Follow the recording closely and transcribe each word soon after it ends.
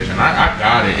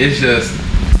Like it's just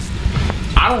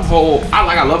I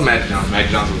love Magic Johnson.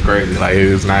 Magic Johnson was crazy. Like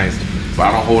it was nice, but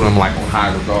I don't hold him like on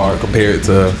high regard compared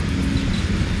to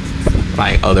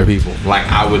like other people. Like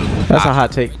I would. That's a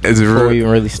hot take. Before we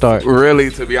even really start. Really,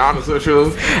 to be honest with you,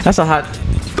 that's a hot.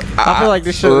 I feel like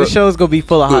this show's gonna be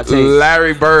full of hot takes.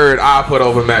 Larry Bird, I put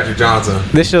over Magic Johnson.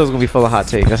 This show's gonna be full of hot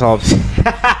takes. That's all I'm saying.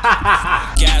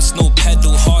 Gas, no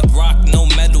pedal, hard rock, no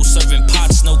metal, serving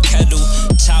pots, no kettle.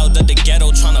 Child of the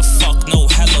ghetto, tryna fuck, no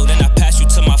hello. Then I pass you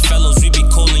to my fellows, we be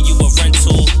calling you a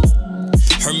rental.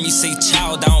 Heard me say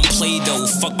child, I don't play though.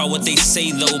 Fuck by what they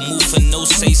say though, move for no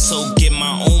say so. Get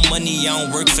my own money, I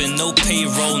don't work for no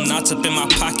payroll. Knots up in my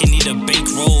pocket, need a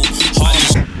bankroll.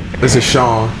 This is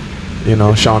Sean. You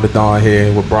know, Sean the Don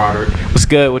here with Broderick. What's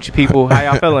good with you people? How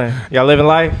y'all feeling? Y'all living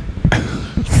life?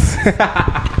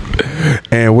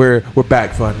 And we're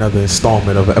back for another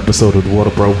installment of an episode of the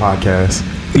Water Bro Podcast.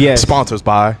 Yes. Sponsors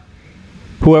by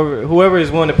whoever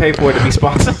is willing to pay for it to be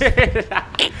sponsored.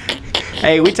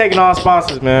 Hey, we taking all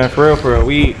sponsors, man. For real.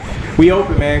 We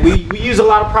open, man. We use a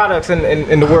lot of products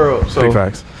in the world. So big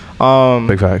facts.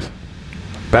 Big facts.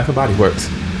 Bath and Body Works.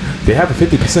 They have a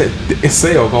 50%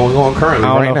 sale going on currently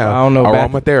right now. I don't know.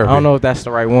 Aromatherapy. I don't know if that's the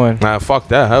right one. Nah, fuck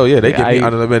that. Hell yeah, they give me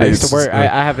unlimited. I used to work. I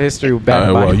have a history with Bath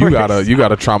and Body Works. you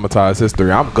got a traumatized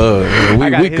history. I'm good.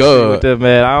 We good with them,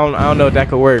 man. I don't know if that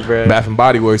could work, bro. Bath and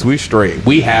Body Works, we straight.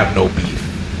 We have no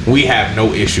beef. We have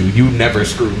no issue. You never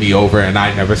screw me over, and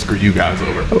I never screw you guys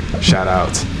over. Shout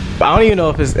outs. I don't even know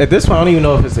if it's at this point. I don't even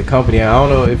know if it's a company. I don't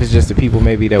know if it's just the people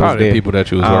maybe that probably was there. The people that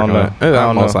you was working with.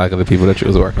 I'm most likely the people that you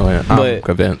was working with. I'm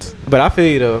convinced. But I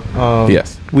feel you though.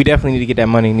 Yes. We definitely need to get that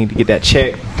money. Need to get that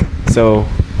check. So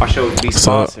our show would be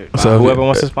sponsored. So whoever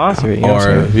wants to sponsor it. You know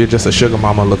or if you're just a sugar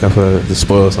mama looking to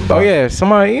spoil somebody. Oh yeah,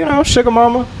 somebody. You know, sugar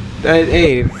mama.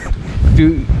 Hey,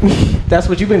 dude, that's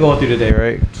what you've been going through today,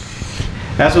 right?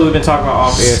 That's what we've been talking about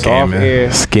off air. So off air,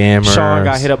 scammers. Sean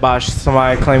got hit up by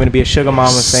somebody claiming to be a sugar mama,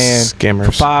 saying scammers.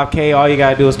 For $5K, all you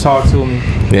gotta do is talk to me.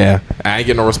 Yeah, I ain't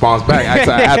getting no response back.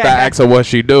 After I asked her what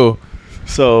she do.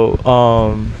 So,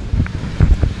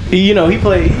 you know, he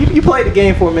played. You played the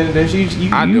game for a minute. Then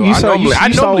I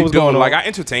normally do. Like I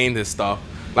entertain this stuff.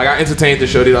 Like I entertained the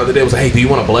show the other day. I was like, "Hey, do you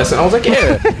want to bless it?" I was like,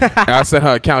 "Yeah." And I sent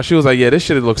her account. She was like, "Yeah, this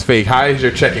shit looks fake. How is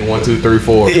your checking 1, 2, 3,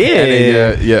 4?" Yeah, and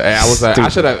then, And I was like, I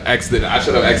should have exited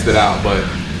out, but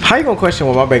how you gonna question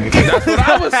what my bank account? That's what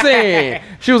I was saying.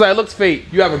 She was like, "It looks fake.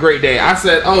 You have a great day." I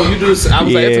said, "Oh, you do." I was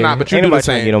like, "It's not," but you do the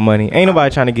same. Ain't nobody trying to get no money. Ain't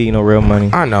nobody trying to get you no real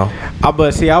money. I know.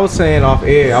 But see, I was saying off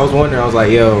air. I was wondering. I was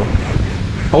like, "Yo."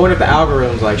 I wonder if the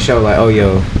algorithms like show like, oh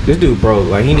yo, this dude broke.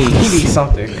 Like he needs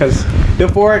something. Cause the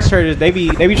Forex traders, they be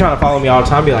trying to follow me all the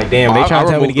time. Be like, damn, they trying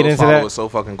to tell me to get into that. So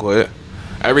fucking quick.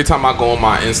 Every time I go on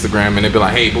my Instagram and they be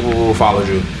like, hey, boo follows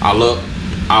you. I look,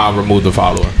 I remove the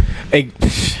follower. Hey,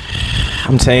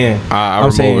 I'm saying, I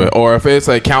remove it. Or if it's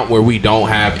an account where we don't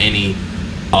have any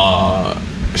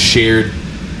shared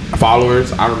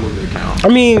followers, I remove the account. I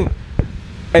mean,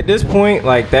 at this point,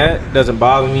 like that doesn't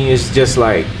bother me. It's just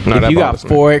like if you got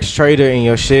Forex trader in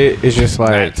your shit, it's just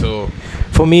like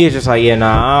for me, it's just like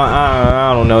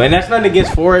I don't know. And that's nothing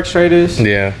against Forex traders.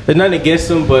 Yeah, there's nothing against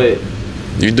them, but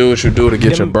you do what you do to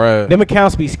get your bread. Them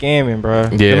accounts be scamming, bro.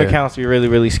 Yeah, them accounts be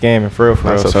really scamming for real.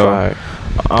 That's a fact.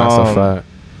 That's a fact.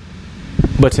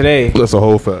 But today, that's a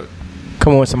whole fact.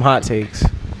 Come on with some hot takes,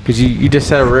 cause you just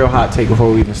said a real hot take before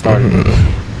we even started,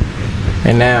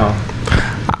 and now.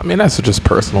 I mean, that's just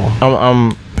personal.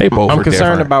 I'm concerned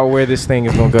different. about where this thing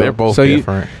is gonna go. They're both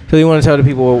different. So you want to tell the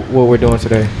people what we're doing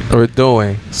today?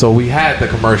 So we had the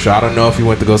commercial. I don't know if you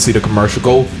went to go see the commercial.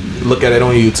 Go look at it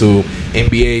on YouTube.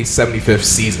 NBA 75th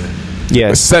season.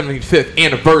 Yes. 75th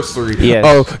anniversary. Yes.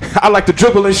 Oh, I like to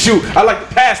dribble and shoot. I like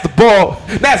to pass the ball.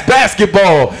 That's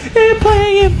basketball. And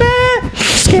playing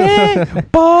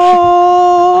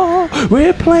basketball.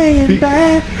 We're playing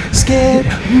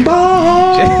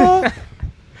basketball.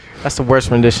 That's the worst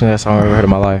rendition of that song I've ever heard in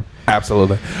my life.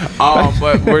 Absolutely.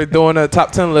 But we're doing a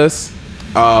top 10 list.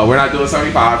 We're not doing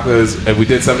 75 because if we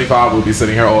did 75, we'd be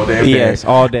sitting here all day. Yes,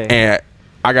 all day. And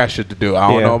I got shit to do.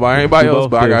 I don't know about anybody else,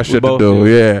 but I got shit to do.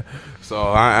 Yeah. So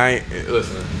I ain't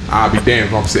listen. I'll be damned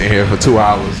if I'm sitting here for 2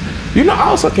 hours. You know, I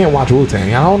also can't watch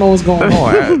Wu-Tang. I don't know what's going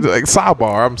on. Like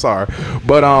sidebar. I'm sorry,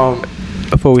 but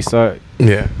before we start,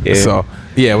 yeah. So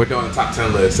yeah, we're doing a top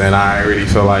 10 list, and I already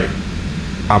feel like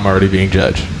I'm already being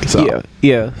judged. So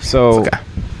yeah. So, okay.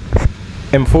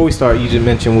 And before we start, you just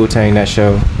mentioned Wu-Tang, that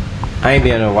show. I ain't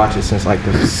been able to watch it since like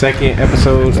the second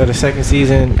episode of the second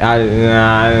season.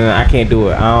 I can't do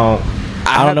it.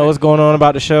 I don't know what's going on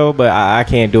about the show, but I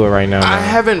can't do it right now. I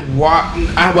haven't watched.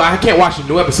 I can't watch a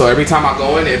new episode. Every time I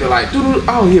go in, it'll be like,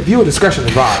 oh yeah, viewer discretion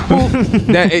advised.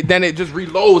 then it just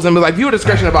reloads and be like, viewer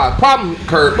discretion advised. Problem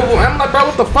occurred. I'm like, bro,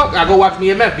 what the fuck? I go watch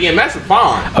BMF. BMF is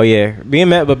fine. Oh yeah,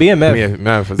 BMF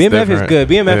is good.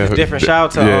 BMF is different. Shout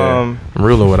out to I'm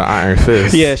ruler with an iron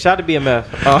fist. Yeah, shout out to BMF.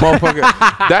 Motherfucker,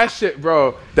 that shit,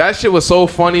 bro. That shit was so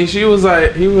funny. She was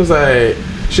like,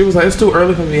 it's too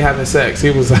early for me having sex. He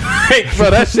was like, bro,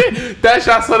 that shit, I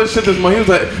saw this shit this morning.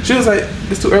 She was like,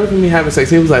 it's too early for me having sex.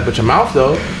 He was like, but your mouth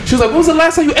though. She was like, when was the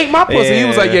last time you ate my pussy? He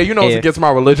was like, yeah, it's against my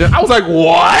religion. I was like,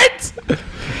 what?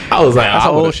 I was like, that's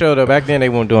a whole show though. Back then they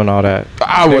weren't doing all that.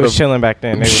 They was chilling back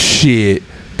then. Shit,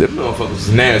 them motherfuckers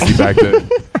was nasty back then.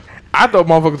 I thought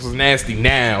motherfuckers was nasty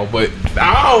now, but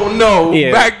I don't know.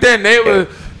 Yeah. Back then they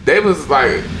was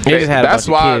like, that's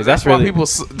why people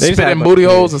spit in booty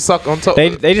holes and suck on toes.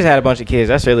 They just had a bunch of kids.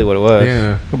 That's really what it was.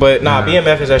 Yeah. But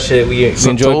BMF is that shit. We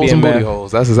enjoy BMF. And booty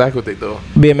holes. That's exactly what they do.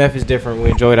 BMF is different.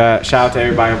 We enjoy that. Shout out to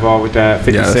everybody involved with that.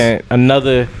 50 Cent,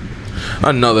 another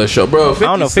show, bro. 50 I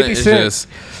don't know. 50 Cent.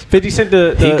 50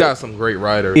 Cent. He got some great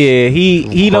writers. Yeah,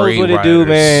 he knows what to do,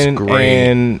 man,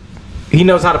 and he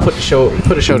knows how to put a show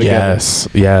together.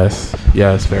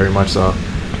 Yes, very much so.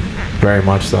 Very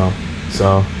much so.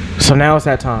 So now it's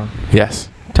that time. Yes.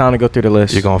 Time to go through the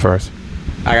list. You're going first.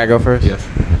 I gotta go first? Yes.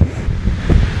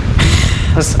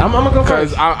 I'm gonna go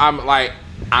first. Because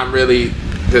I'm really,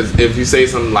 because if you say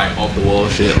something like off the wall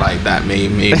shit like that,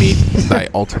 maybe like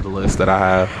alter the list that I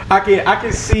have. I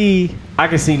can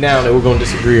see now that we're gonna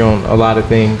disagree on a lot of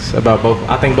things about both.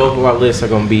 I think both of our lists are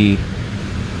gonna be.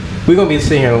 We're gonna be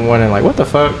sitting here wondering like, what the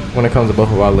fuck when it comes to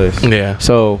both of our lists. Yeah.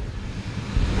 So.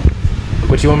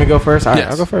 But you want me to go first? All right,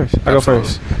 yes. I'll go first. I'll go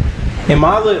first. And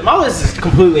my list is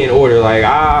completely in order. Like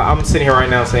I'm sitting here right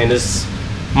now saying this.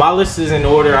 My list is in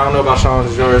order. I don't know about Sean's.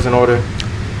 Is yours in order?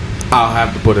 I'll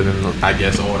have to put it in, I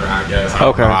guess, order.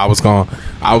 Okay. I was going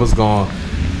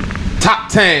top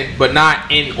 10, but not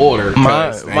in order.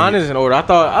 Mine is in order. I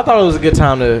thought it was a good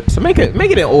time to make it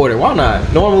in order. Why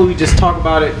not? Normally we just talk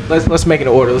about it. Let's make it in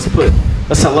order. Let's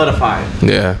solidify it.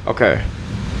 Yeah. Okay.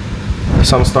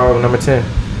 So I'm gonna start with number 10.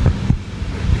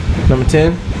 Number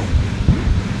 10,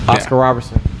 Oscar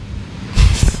Robertson.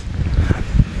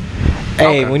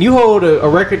 Hey, when you hold a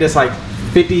record that's like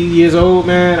 50 years old,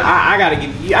 man, I gotta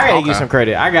give you some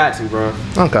credit. I got to, bro.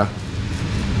 Okay.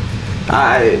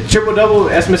 Triple double.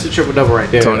 That's Mr. Triple Double right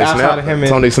there.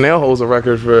 Tony Snell holds a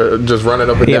record for just running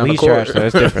up and down the court. Yeah,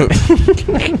 he's trash. So it's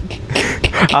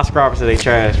different. Oscar Robertson, they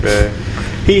trash, man.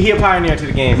 He a pioneer to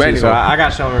the game too, so I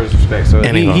got to show him his respect. So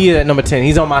he is at number 10.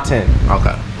 He's on my 10.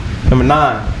 Okay. Number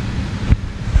 9.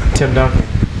 Tim Duncan.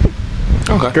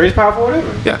 Okay. Greatest power forward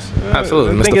ever. Yes,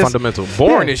 absolutely. Mr. Fundamental.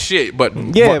 Boring as shit, but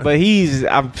but he's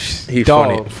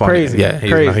funny. Crazy. Yeah,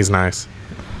 he's nice.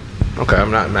 Okay, I'm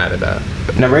not mad at that.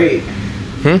 Number 8.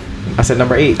 I said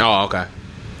number 8. Oh, okay.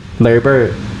 Larry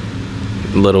Bird.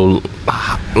 Little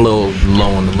low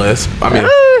on the list. I mean,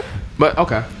 but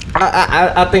okay.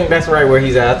 I think that's right where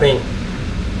he's at. I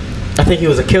think he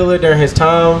was a killer during his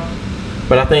time,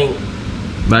 but I think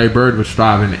Larry Bird was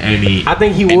striving any. I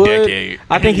think he would. Decade.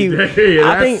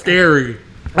 That's scary.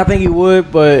 I think he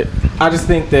would, but I just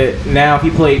think that now if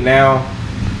he played now,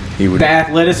 he would. The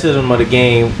athleticism of the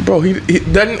game, bro. He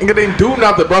didn't do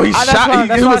nothing, bro. He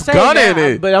shot. He was gunning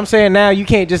it. But I'm saying now you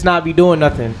can't just not be doing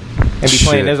nothing and be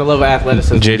playing. There's a level of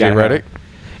athleticism. JJ Redick.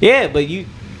 Yeah,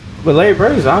 but Larry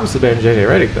Bird is obviously better than JJ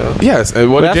Redick though. Yes,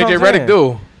 and what did JJ Redick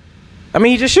do? I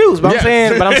mean, he just shoots. But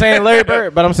I'm saying Larry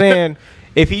Bird. But I'm saying.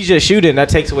 If he's just shooting, that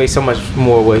takes away so much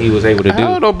more what he was able to do. I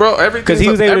don't know, bro. Because he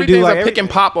was able to do like pick and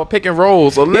pop or pick and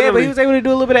rolls. Or yeah, but he was able to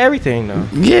do a little bit of everything, though.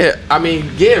 Yeah, I mean,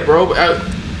 yeah, bro.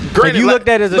 If you looked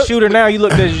at it as a shooter now, you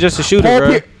looked at it as just a shooter,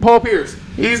 bro. Paul Pierce,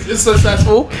 he's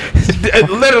successful.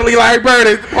 Literally, Larry Bird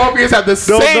and Paul Pierce have the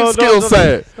same skill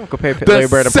set. Don't compare Larry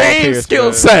Bird to Paul Pierce.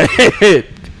 Same skill set.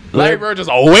 Larry Bird is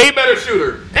a way better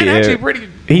shooter and actually pretty.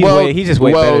 He's just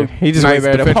way better. He's just way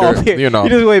better than Paul Pierce. You know,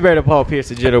 he's just way better than Paul Pierce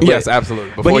in general. Yes,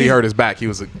 absolutely. Before he hurt his back, he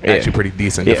was actually pretty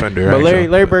decent defender. But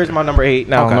Larry Bird's my number 8.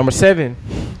 Now number 7.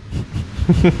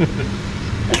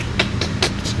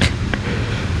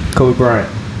 Kobe Bryant.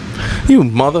 You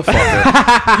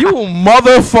motherfucker. You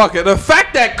motherfucker. The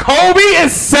fact that Kobe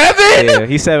is 7? Yeah,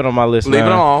 he's 7 on my list, man.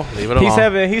 Leave it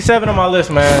alone. He's 7 on my list,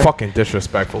 man. Fucking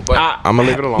disrespectful, but I'm going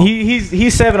to leave it alone.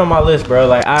 He's 7 on my list, bro.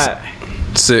 Like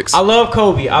 6. I love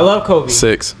Kobe. 6. I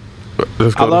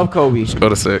love Kobe. Just go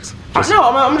to 6.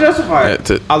 I'm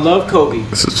justified. I love Kobe.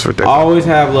 This is ridiculous. I always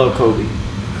have loved Kobe.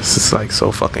 This is like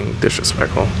so fucking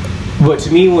disrespectful. But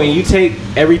to me, when you take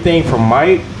everything from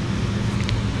Mike,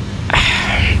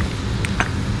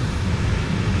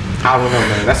 I don't know,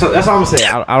 man. That's all I'm gonna say.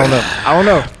 I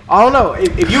don't know.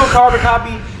 If you a carbon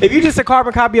copy, if you just a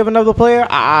carbon copy of another player,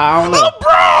 I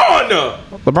don't know.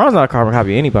 LeBron's not a carbon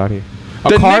copy of anybody.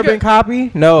 A carbon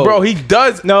copy? No, bro. He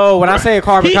does. No, when I say a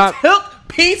carbon copy, he took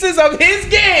pieces of his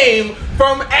game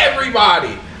from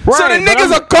everybody. Right, so the nigga's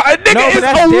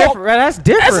that's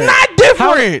different. That's not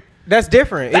different. That's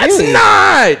different. That's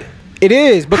not. It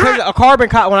is because a carbon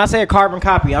copy. When I say a carbon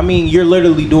copy, I mean you're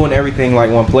literally doing everything like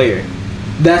one player.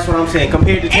 That's what I'm saying.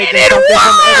 Compared to taking something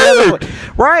from every other.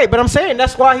 Right, but I'm saying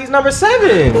that's why he's number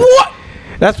 7. What?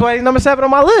 That's why he's number 7 on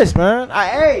my list, man.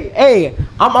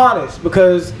 I'm honest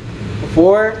because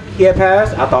before he had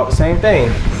passed, I thought the same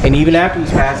thing, and even after he's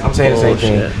passed, I'm saying the same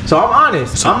thing. So I'm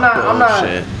honest. I'm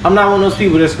not one of those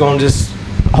people that's gonna just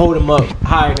hold him up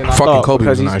higher than I fucking thought. Kobe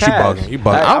was nice. You bugging.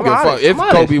 I don't give a fuck. If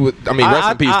Kobe was,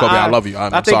 rest in peace, Kobe. I love you. I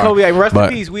think sorry, Kobe. Rest in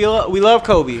peace. We love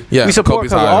Kobe. Yeah, we support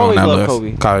Kobe's Kobe. Always love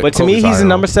Kobe. But to me, he's the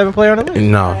number 7 player on the list.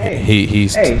 No,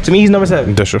 he's. To me, he's number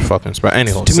 7. Disrespectful.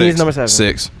 Anyhow, to me, he's number 7.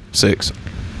 6.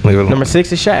 Leave it alone. Number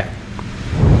 6 is Shaq.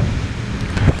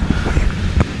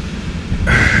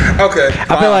 Okay.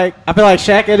 I feel like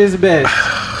Shaq at his best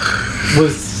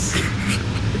was.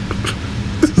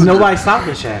 Nobody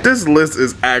stopping Shaq. This list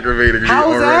is aggravating.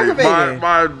 How is it aggravating?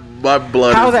 My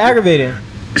blood. How is it aggravating?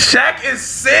 Shaq is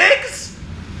 6.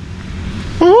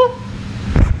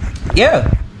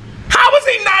 Yeah. How is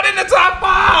he not in the top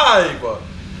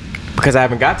 5? Because I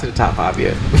haven't got to the top 5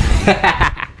 yet.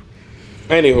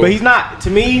 Anywho, but he's not. To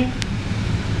me,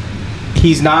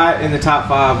 he's not in the top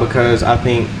 5 because I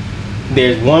think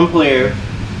there's one player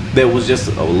that was just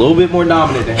a little bit more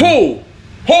dominant than him.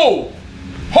 Who?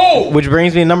 Which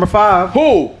brings me to number 5.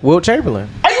 Who? Wilt Chamberlain.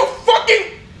 Are you fucking?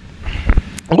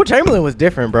 Wilt Chamberlain was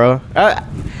different, bro.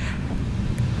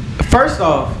 First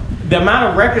off, the amount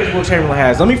of records Wilt Chamberlain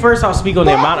has. Let me first off speak on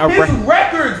the amount of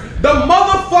records. The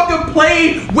motherfucker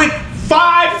played with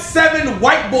 5'7"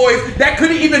 white boys that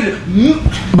couldn't even.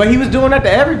 But he was doing that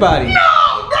to everybody.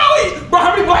 No, bro,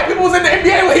 how many black people was in the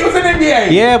NBA when he was in the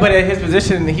NBA? Yeah, but at his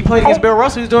position, he played against Bill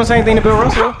Russell. He was doing the same thing to Bill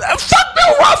Russell. Fuck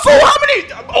Bill Russell. How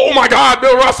many? Oh my God,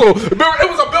 Bill Russell. It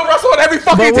was a Bill Russell on every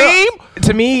fucking team.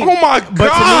 To me, oh my God. But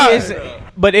to me,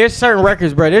 but there's certain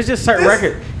records, bro. There's just certain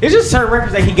records. It's just certain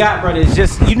records that he got, bro. It's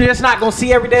just you're just not gonna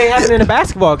see every day happening in a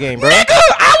basketball game, bro. Nigga,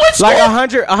 I would score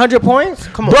like 100 points.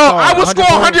 Come on, bro. I would score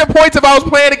 100 points if I was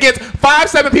playing against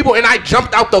 5'7" people and I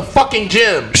jumped out the fucking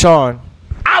gym. Sean,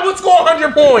 I would score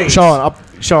 100 points.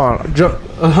 Sean,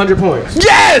 100 points.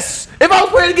 Yes! If I was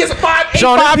playing against 5'8",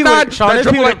 5'9", that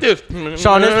jump like this.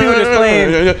 Sean, there's people that's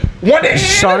playing.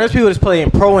 Sean, there's people that's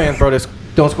playing pro-ams, bro. That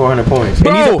don't score 100 points.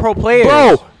 Bro, and these are pro players,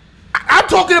 bro. I'm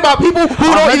talking about people who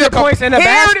don't even points in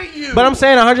the But I'm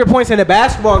saying 100 points in the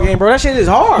basketball game, bro. That shit is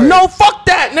hard. No, fuck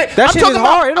that. That shit is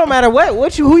hard. It don't matter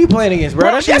who you playing against,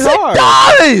 bro. That shit is hard. It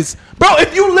does, bro.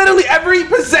 If you literally every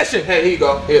possession, hey, here you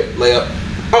go, here layup.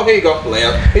 Oh, here you go,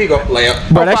 layup. Here you go,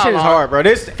 layup. Bro, that shit is hard, bro.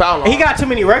 He got too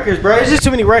many records, bro. It's just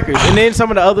too many records. And then some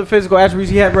of the other physical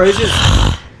attributes he had, bro. It's just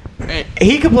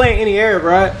he could play in any era,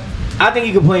 bro. I think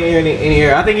he could play in any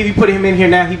era. I think if you put him in here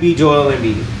now, he'd be Joel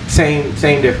Embiid. Same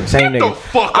difference. Same nigga.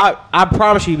 I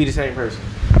promise you, he'd be the same person.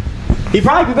 He'd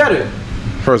probably be better.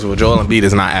 First of all, Joel Embiid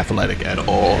is not athletic at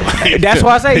all. That's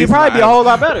why I say he'd probably be a whole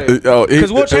lot better.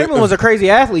 Because Wilt Chamberlain was a crazy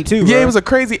athlete too, bro. Yeah, he was a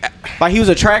crazy. Like he was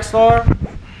a track star.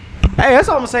 Hey, that's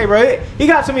all I'm gonna say, bro. He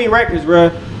got too many records,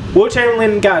 bro. Wilt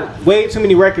Chamberlain got way too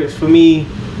many records for me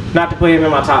not to put him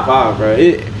in my top 5, bro.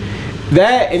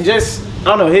 That and just I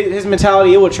don't know his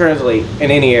mentality. It will translate in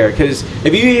any era. Because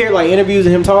if you hear like interviews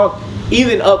of him talk,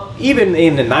 even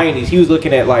in the 90s, he was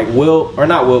looking at like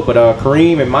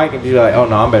Kareem and Mike and be like, oh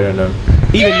no, I'm better than them.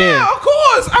 Even then, of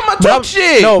course, I'm a talk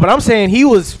shit. No, but I'm saying he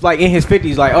was like in his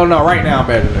 50s, like, oh no, right now I'm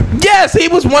better than them. Yes, he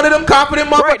was one of them confident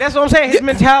motherfuckers. Right, that's what I'm saying. His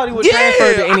mentality would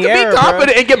transfer to any era. I could be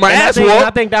confident and get my ass whooped.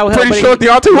 I think that would help. Pretty sure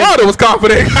Deontay Wilder was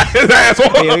confident. His ass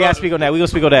whooped. Yeah, we gotta speak on that. We gonna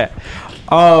speak on that.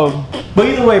 But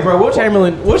either way, bro, Wilt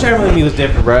Chamberlain, he was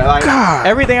different, bro. Like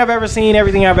everything I've ever seen,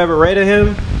 everything I've ever read of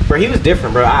him, bro, he was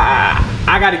different, bro.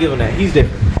 I gotta give him that. He's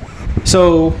different.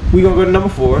 So we gonna go to number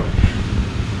 4.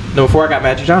 Number 4, I got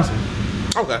Magic Johnson.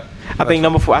 Okay. I think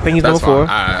number 4. I think he's number 4.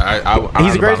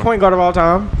 He's the greatest point guard of all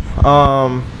time.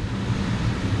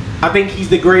 I think he's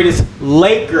the greatest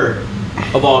Laker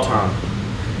of all time.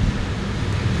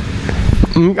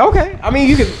 Okay. I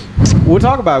mean, we'll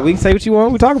talk about it. We can say what you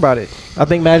want. We'll talk about it. I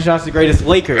think Magic Johnson's the greatest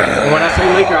Laker. And when I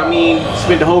say Laker, I mean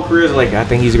spent the whole career as a Laker. I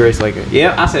think he's the greatest Laker.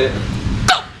 Yeah, I said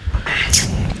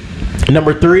it.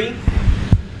 Number 3,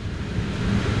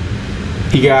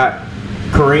 he got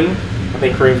Kareem. I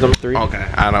think Kareem's number 3. Okay,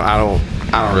 I don't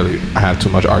really have too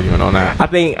much argument on that. I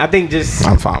think just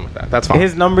I'm fine with that. That's fine.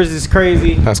 his numbers is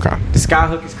crazy. That's fine. The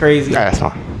skyhook is crazy. Yeah, that's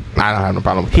fine. I don't have no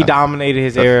problem with He that. dominated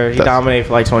his era. He dominated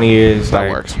for like 20 years. That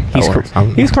Like, works. He's That works.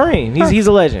 He's Kareem. He's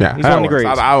a legend. Yeah, He's one of the that works.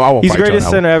 greats. I won't He's the fight you on greatest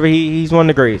that center ever. He's one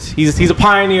of the greats. He's a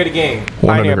pioneer of the game.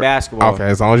 Pioneer of basketball. Okay,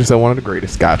 as long as you said one of the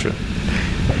greatest. Gotcha.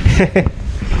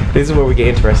 This is where we get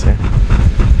interesting.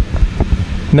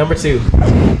 Number 2.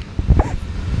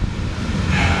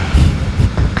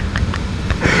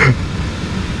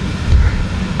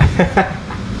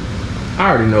 I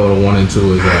already know what a 1 and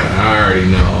 2 is at. I already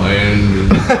know,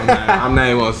 and I'm not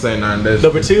even gonna say nothing. This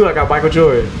Number 2, I got Michael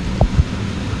Jordan.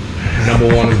 number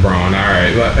 1 is Braun. All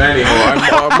right, but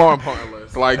anyhow, more important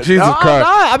list. Like Jesus No, Christ.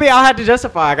 I mean, I had to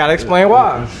justify. I gotta explain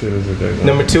why. Shit is ridiculous.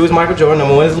 Number 2 is Michael Jordan.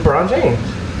 Number 1 is LeBron James.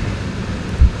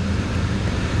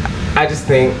 I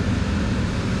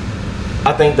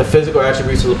think the physical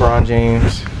attributes of LeBron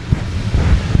James.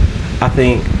 I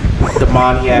think the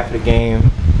mind he had for the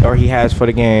game, or he has for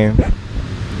the game.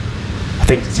 I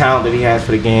think the talent that he has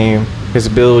for the game, his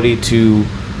ability to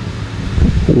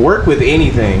work with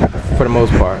anything for the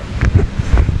most part.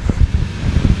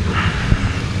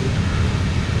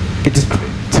 It just,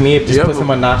 to me, it just puts him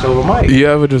a notch over Mike. You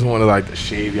ever just want to like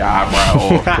shave your eyebrow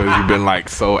off because you've been like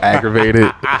so aggravated?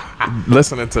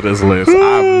 Listening to this list,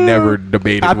 I've never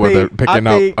debated whether picking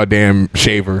up a damn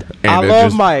shaver. And I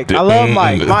love Mike. I love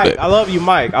Mike. Mike, I love you,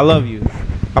 Mike. I love you.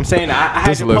 I'm saying I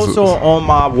had your poster on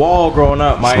my wall growing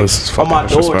up, Mike. On my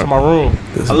door to my room.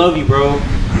 I love you, bro.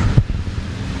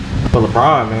 But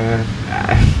LeBron, man.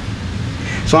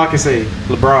 So I can say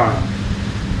LeBron.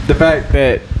 The fact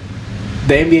that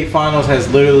the NBA Finals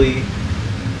has literally,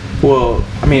 well,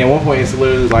 I mean, at one point it's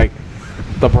literally like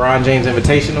LeBron James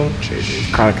Invitational.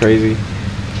 It's kind of crazy.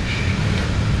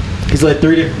 He's led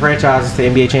 3 different franchises to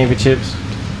NBA championships.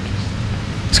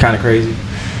 It's kind of crazy.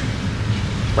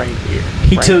 right here.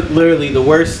 He took literally the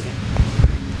worst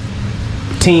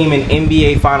team in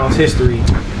NBA Finals history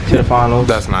to the finals.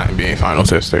 That's not NBA Finals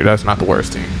history. That's not the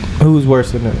worst team. Who's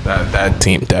worse than them? That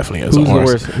team definitely is Who's the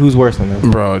worst. Who's worse than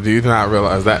them? Bro, do you not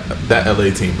realize that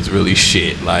LA team was really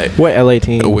shit? Like What LA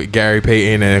team? with Gary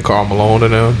Payton and Karl Malone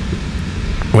and them.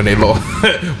 When they lost,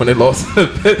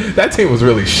 that team was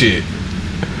really shit.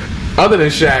 Other than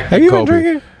Shaq, Have you been Kobe.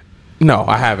 drinking? No,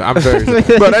 I haven't. I'm very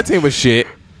bro. That team was shit.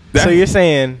 So you're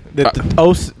saying that the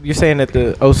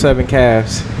 07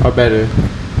 Cavs are better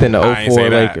than the I ain't 04 say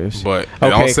that, Lakers? but Okay,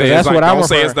 don't say that's it's what like, I'm don't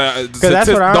say it's referring. the 'Cause that's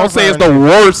what I'm don't say it's the referring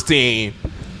worst team.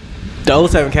 The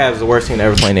 07 Cavs is the worst team to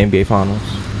ever play in the NBA Finals.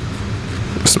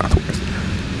 It's not the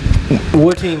worst.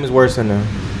 What team is worse than them?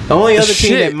 The only other team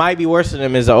Shit. that might be worse than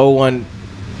them is the 01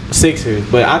 Sixers,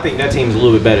 but I think that team is a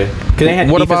little bit better because they had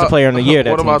the defensive player in the year.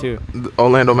 That what team about too. the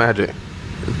Orlando Magic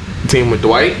team with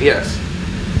Dwight? Yes.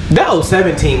 That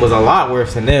 07 team was a lot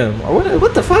worse than them.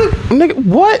 What the fuck? Nigga,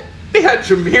 what? They had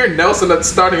Jameer Nelson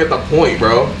starting at the point,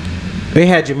 bro. They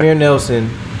had Jameer Nelson,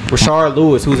 Rashard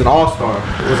Lewis, who's an all-star.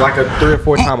 It was like a 3 or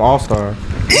 4 time all-star.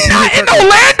 Not in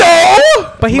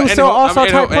Orlando. But he was still an all-star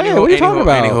type player. What are you talking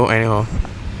about?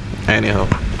 Anyhow.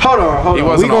 Hold on. He We're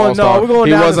wasn't an going all-star. down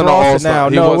He this wasn't an roster all-star. now.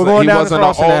 He No, we're wasn't- going he down this wasn't an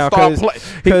roster now all-star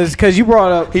because you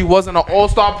brought up. He wasn't an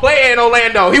all-star player in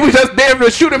Orlando. He was just there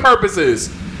for shooting purposes.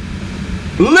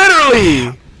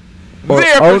 Literally.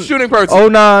 There for shooting purposes.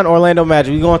 09 Orlando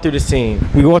Magic. We going through this team.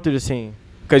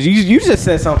 Because you just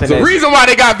said something. The reason why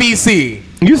they got VC.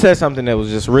 You said something that was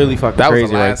just really fucking That was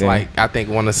crazy the last, right there. I think,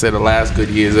 want to say the last good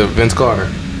years of Vince Carter.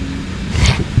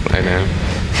 Hey, man.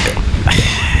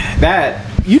 That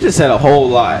you just said a whole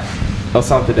lot of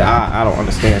something that I don't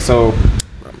understand. So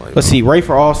let's see: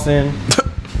 Rafer Alston,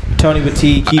 Tony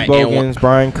Batiste, Keith Bogans,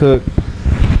 Brian Cook,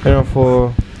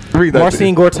 for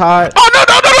Marcin Gortat. Oh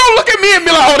no! Don't look at me and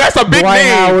be like, oh, that's a big Dwight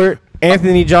name. Howard,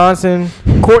 Anthony Johnson,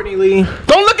 Courtney Lee,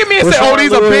 Don't look at me and say, Rashard oh,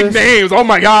 these are big Lewis, names. Oh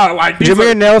my God, like these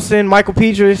Jameer are, Nelson, Michael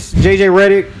Petras, JJ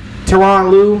Redick,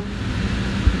 Tyronn Lue,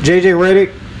 JJ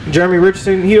Redick, Jeremy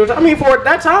Richardson. For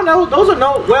that time, those are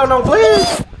well-known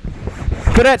players.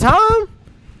 For that time?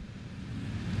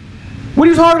 What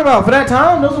are you talking about? For that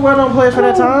time? Those are well-known players for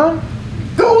that time.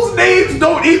 those names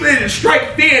don't even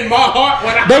strike fear in my heart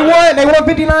when They won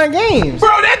 59 games. Bro,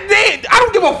 I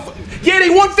don't give a. Yeah, they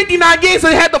won 59 games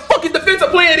and they had the fucking defensive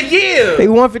player of the year. They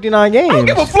won 59 games. I don't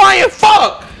give a flying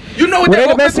fuck. You know what Were they that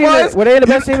the best offense team? was? Were they the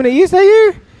best team in the East that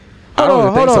year? I don't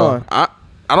even Hold think on. so.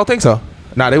 I don't think so.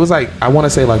 Nah, they was like, I want to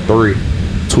say like 2 or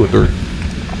 3.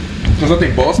 Because I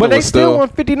think Boston But they was still won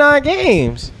 59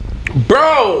 games.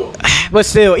 Bro, But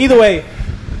still, either way,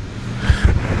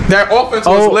 their offense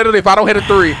was literally, if I don't hit a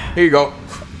 3, here you go.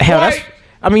 hell, Right.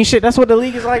 that's what the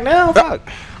league is like now. Fuck.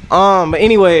 But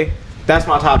anyway, That's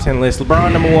my top 10 list.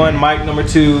 LeBron number 1, Mike number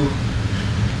 2,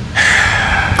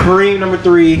 Kareem number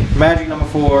 3, Magic number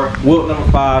 4, Wilt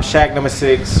number 5, Shaq number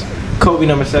 6, Kobe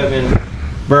number 7,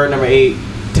 Bird number 8,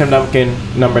 Tim Duncan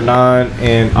number 9,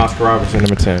 and Oscar Robertson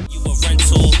number 10. You a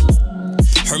rental.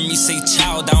 Heard me say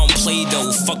child, I don't play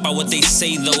though. Fuck by what they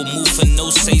say though. Move for no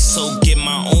say so. Get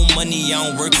my own money, I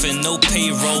don't work for no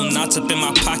payroll. Knots up in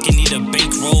my pocket, need a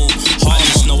bankroll. I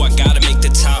just know I gotta make the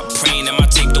top. Praying that my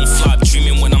tape don't flop.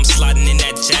 Dreaming when I'm sliding in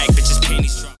that jack. Bitches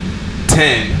panties drop.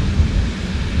 10.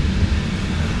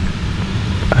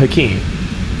 Hakeem.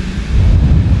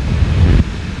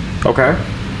 Okay.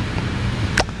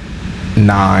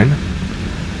 9.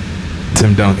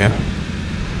 Tim Duncan.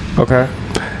 Okay.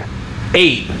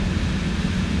 8.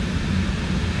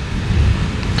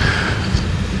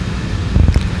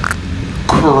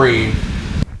 Kareem.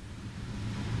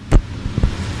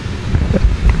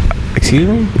 Excuse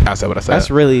me? I said what I said. That's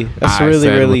really I really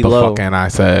said really what the low. fuck and I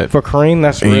said. For Kareem,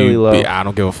 that's really low. Yeah, I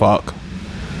don't give a fuck.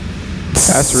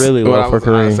 That's really low for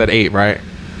Kareem. I said 8, right?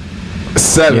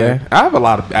 7. Yeah. I have a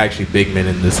lot of actually big men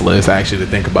in this list actually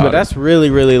to think about. But that's really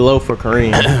really low for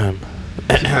Kareem.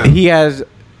 He has,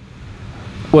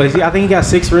 what is he? I think he got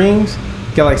 6 rings.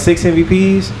 Got like 6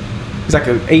 MVPs. He's like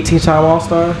an 18-time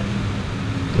All-Star.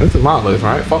 This is my list,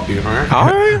 right? Fuck you, all right? All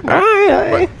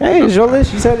right. Hey, it's your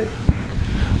list. You said it.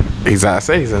 I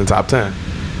say he's in the top 10.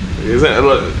 He's in,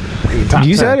 look, in the top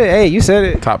You 10. said it. Hey, you said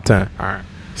it. Top 10. All right.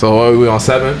 So are we on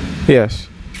 7? Yes.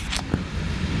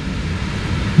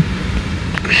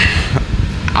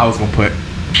 I was gonna put.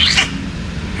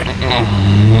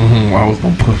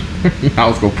 I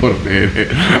was gonna put him there.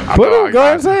 Put him. Go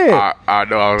ahead and say it. I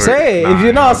know. I was Say it. If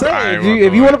you're not saying it.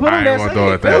 If you want to put him there,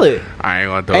 say it. Feel it. I ain't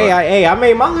gonna do it. Hey, I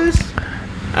made my list.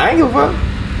 I ain't give a fuck.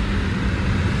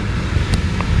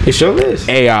 It's your list.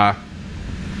 AI.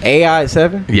 AI at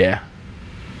 7. Yeah.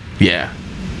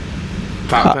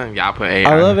 Top 10. Y'all put AI.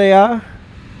 I love AI.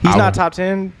 He's not top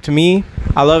 10 to me.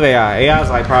 I love AI. AI is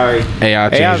like probably AI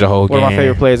changed the whole game. One of my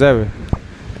favorite players ever.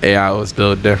 AI was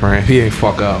still different. He ain't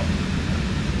fuck up.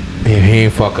 He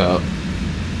ain't fuck up.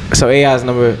 So AI is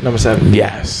number 7.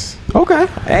 Yes. Okay.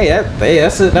 Hey,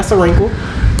 that's a wrinkle.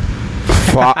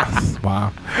 5. Wow.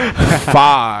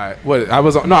 5. What?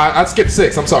 I skipped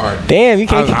 6. I'm sorry. Damn, you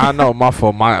can't. I know my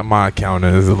fault. My account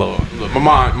is a little.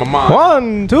 My mind.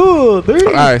 1, 2, 3.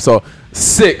 All right, so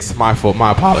 6. My fault.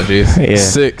 My apologies. Yeah.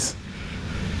 6.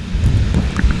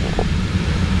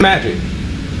 Magic.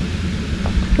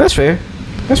 That's fair.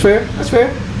 That's fair. That's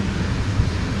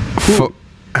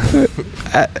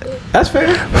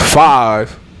fair.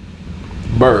 5.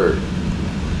 Bird.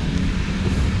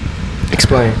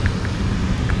 Explain.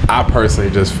 I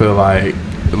personally just feel like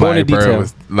Larry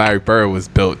Bird was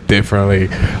built differently.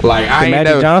 Like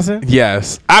Magic Johnson?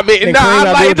 Yes. I mean, And I'm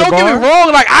Kareem like, don't get me Abdul-Jabbar?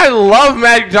 wrong. Like, I love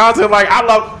Magic Johnson. Like, I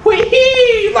love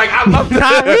wee. Like, I love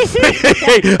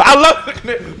I love.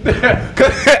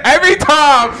 Cause every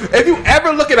time, if you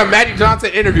ever look at a Magic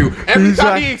Johnson interview, every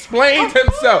time he explains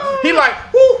himself, he like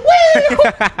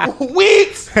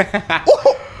weeks.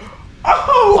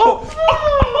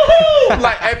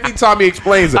 Like every time he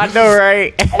explains it. I know,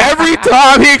 right? Every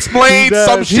time he explains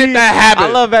some shit that happened.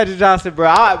 I love Magic Johnson, bro.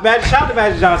 Shout out to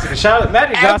Magic Johnson.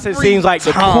 Magic Johnson Every seems like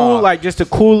the time. cool, like just the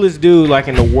coolest dude, like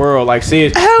in the world. Like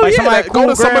seriously, Hell like yeah, somebody go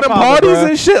to some of the grandfather, parties bruh.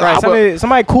 and shit. Right,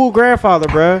 somebody cool grandfather,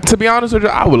 bro. To be honest with you,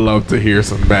 I would love to hear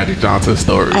some Magic Johnson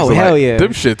stories. Oh, like, hell yeah.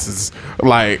 Them shits is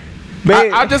like.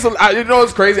 Man. You know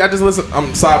what's crazy? I just listen.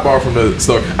 Sidebar from the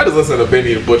story. I just listened to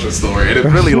Benny the Butcher story, and it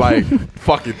really like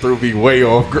fucking threw me way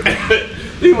off.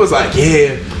 He was like,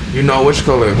 "Yeah, you know what you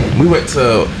call it? We went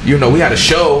to, we had a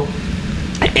show,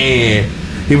 and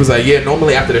he was like, yeah,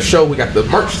 normally after the show we got the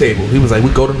merch table. He was like, we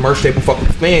go to the merch table, fuck with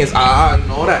the fans,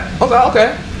 and all that. I was like,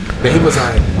 okay." Then he was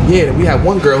like, yeah. We had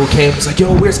one girl who came, was like,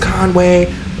 yo, where's Conway? A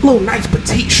little nice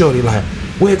petite shorty, like,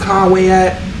 where Conway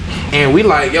at? And we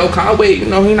like, yo, Conway, he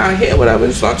not here, whatever.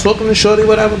 Just start talking to shorty,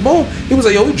 whatever. Boom. He was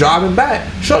like, yo, we driving back.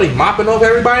 Shorty mopping off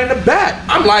everybody in the back.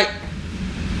 I'm like,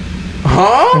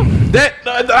 huh?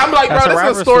 I'm like, bro,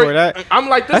 this is a story. I'm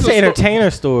like, this that's is an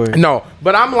entertainer story. No,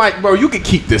 but I'm like, bro, you can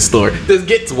keep this story. This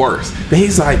gets worse. Then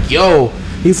he's like, yo,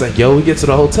 we get to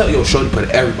the hotel. Yo, shorty put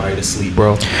everybody to sleep,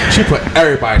 bro. She put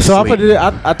everybody to sleep.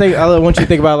 I want you to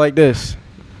think about it like this.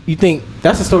 You think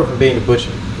that's a story from Benny the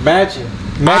Butcher. Imagine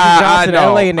Magic Johnson in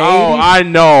LA in the 80s. Oh, I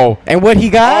know. And what he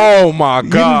got? Oh my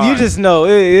God. You just know.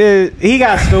 He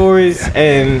got stories,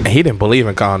 and he didn't believe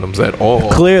in condoms at all.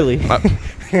 Clearly.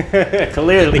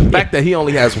 Clearly. The fact that he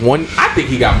only has one, I think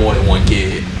he got more than one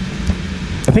kid.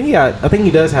 I think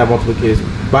he does have multiple kids.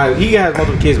 He has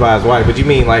multiple kids by his wife. But you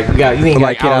mean like you think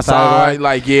like kid outside?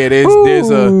 Like yeah, there's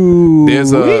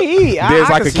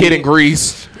like a kid in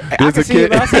Greece. There's a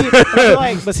kid. I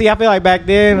feel like back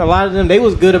then a lot of them they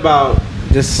was good about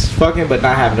just fucking but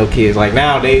not having no kids. Like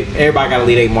now everybody gotta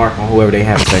leave a mark on whoever they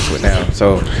have sex with now.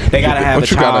 So they gotta have a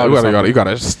child. You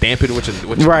gotta stamp it with your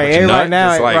right. With your right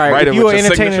now, like, right. If you're an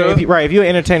entertainer, if you're an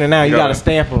entertainer now, you gotta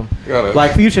stamp them.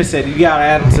 Like Future said, you gotta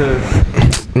add them to.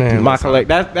 Man, my collect.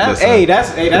 That's the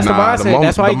mindset.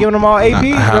 That's why you giving them all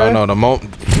APs. I don't know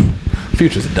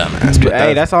Future's a dumbass. But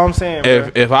hey, that's all I'm saying.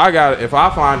 If I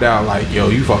find out like yo,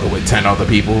 you fucking with 10 other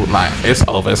people, like it's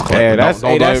over. It's clear.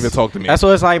 Don't even talk to me. That's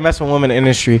what it's like messing with women in the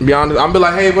industry. Be honest, I'm be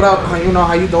like, hey, what up? You know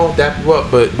how you doing? Dap you up,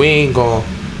 but we ain't gonna,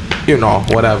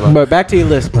 whatever. But back to your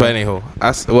list. Bro. But anywho,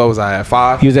 what was I at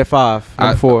 5? He was at 5.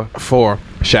 Number 4. 4.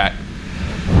 Shaq.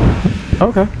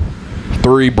 Okay.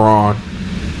 3. Braun.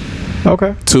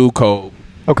 Okay. 2. Kobe.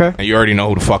 Okay. And you already know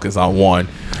who the fuck is on 1.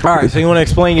 All right, so you want to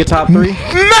explain your top 3?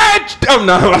 I'm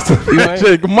not.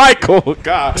 Michael.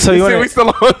 God. So you want to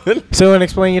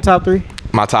explain your top 3?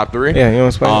 My top 3? Yeah, you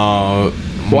want to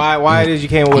explain? Why did you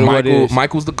came with what it is?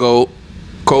 Michael's the GOAT.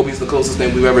 Kobe's the closest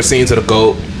thing we've ever seen to the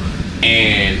GOAT.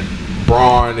 And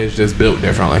Braun is just built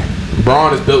differently.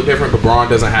 Braun is built different, but Braun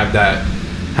doesn't have that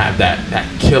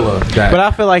killer. But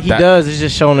I feel like he does. It's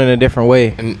just shown in a different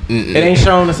way. It ain't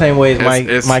shown the same way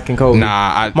as Mike and Kobe.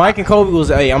 Mike and Kobe was,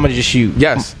 hey, I'm gonna just shoot.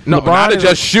 Yes. No, not to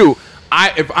just shoot.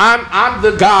 If I'm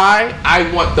the guy, I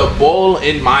want the ball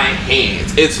in my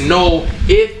hands. It's no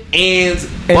if, ands,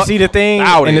 and see the thing.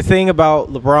 And the thing about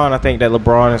LeBron, I think that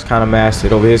LeBron has kind of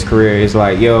mastered over his career is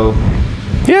like, yo,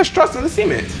 he has trust in the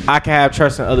teammates. I can have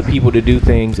trust in other people to do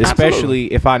things,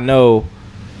 especially if I know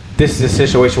this is a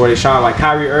situation where they shine. Like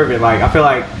Kyrie Irving, like I feel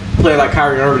like a player like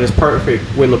Kyrie Irving is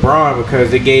perfect with LeBron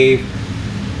because it gave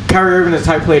Kyrie Irving the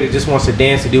type of player that just wants to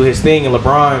dance and do his thing, and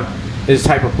LeBron is the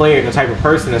type of player and the type of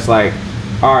person that's like,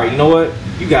 all right, you know what,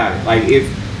 you got it. Like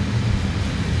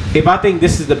if I think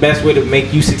this is the best way to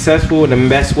make you successful and the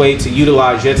best way to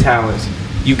utilize your talents,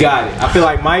 you got it. I feel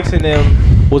like Mike's and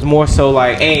them was more so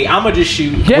like, hey, I'ma just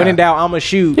shoot. When in doubt, I'ma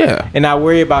shoot. Yeah. And not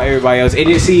worry about everybody else. And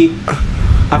then see,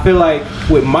 I feel like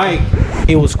with Mike,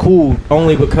 it was cool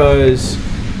only because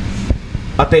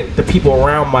I think the people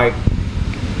around Mike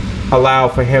allowed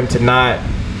for him to not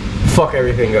fuck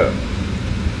everything up.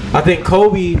 I think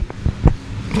Kobe,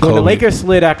 when the Lakers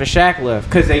slid after Shaq left,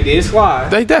 because they did slide.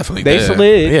 They definitely did. They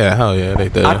slid. Yeah, hell yeah, they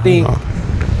did. I think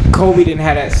Kobe didn't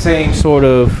have that same sort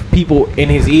of people in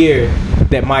his ear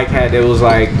that Mike had that was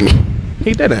like...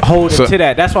 He didn't hold him to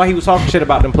that. That's why he was talking shit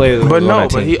about them players. But no,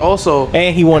 but he also...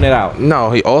 And he won it out.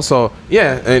 No, he also...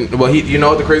 Yeah, and well, you know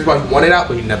what the crazy part? He won it out,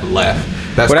 but he never left.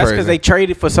 That's because they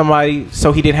traded for somebody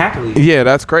so he didn't have to leave. Yeah,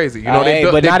 that's crazy. You know, they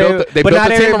built the team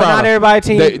around him.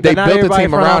 They built the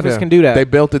team around him. Can do that. They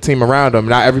built the team around him.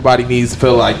 Not everybody needs to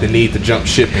feel like the need to jump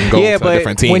ship and go to a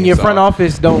different team. When your front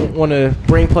office don't want to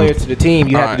bring players to the team,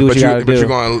 you have to do what you got to do. But you're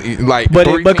going like...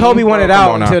 But Kobe won it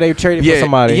out until they traded for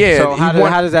somebody. Yeah. So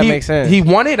how does that make sense? He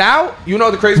won it out. You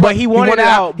know the crazy part? But he won it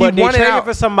out. But they traded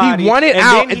for somebody. He won it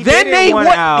out. Then he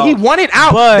won it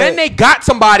out. Then they got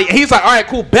somebody. He's like, all right,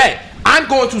 cool, bet. I'm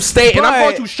going to stay and I'm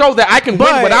going to show that I can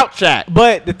win without Shaq.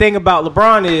 But the thing about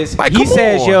LeBron is he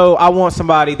says, yo, I want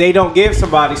somebody. They don't give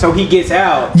somebody, so he gets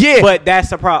out. Yeah. But that's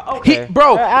the problem. Okay.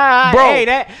 Bro.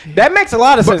 Hey, that makes a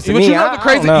lot of sense to me. You know the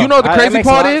crazy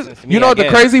part is? You know what the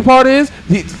crazy part is?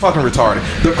 He's fucking retarded.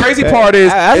 The crazy part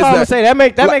is... That's what I'm going to say. That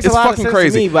makes a lot of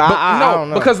sense to me, but I don't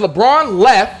know. Because LeBron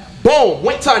left. Boom,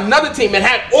 went to another team and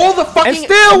had all the fucking... And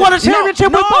still won a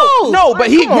championship with both. No, but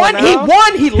he won,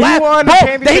 he left.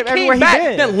 They came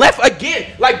back, then left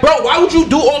again. Like, bro, why would you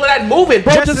do all of that moving,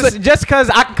 bro? Just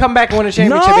because I can come back and win a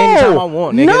championship anytime I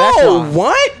want, nigga. No,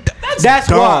 what? That's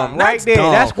why. Right there.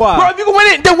 That's why. Bro, if you can win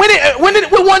it, then win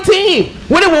it with one team.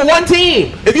 Win it with one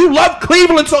team. If you love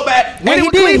Cleveland so bad, win it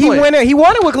with Cleveland. He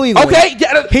won it with Cleveland. Okay,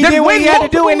 he did what he had to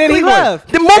do, and then he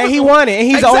left. And he won it. And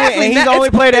he's the only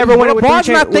player to ever win it with 3 championships.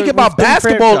 LeBron's not thinking about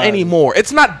basketball anymore.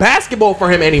 It's not basketball for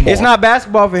him anymore. It's not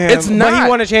basketball for him. It's not. But he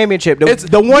won a championship.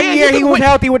 The 1 year he was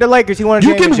healthy with the Lakers, he won a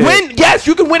championship. You can win. Yes,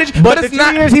 you can win it. But the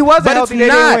 2 years he wasn't healthy, they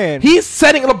didn't win.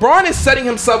 LeBron is setting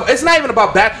himself. It's not even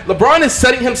about that. LeBron is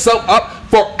setting himself up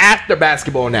for after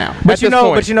basketball now. But you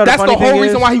know, that's the whole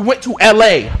reason why he went to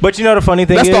LA. But you know the funny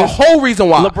thing is, that's the whole reason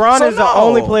why. LeBron is the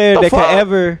only player that could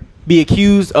ever be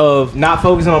accused of not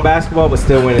focusing on basketball but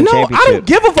still winning a championship. I don't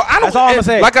give a fuck. That's all I'm gonna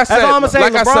say. That's all I'm gonna say.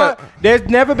 LeBron, there's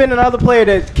never been another player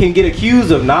that can get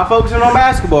accused of not focusing on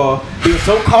basketball, being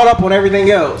so caught up on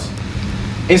everything else,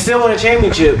 and still win a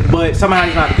championship, but somehow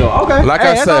he's not to go. Okay, like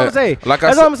I said, like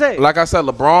I said,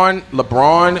 LeBron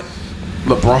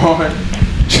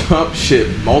jumped ship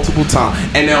multiple times,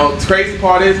 and the crazy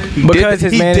part is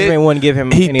his management wouldn't give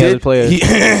him any other players. He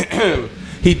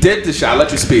did the shit. I'll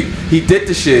let you speak. He did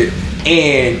the shit,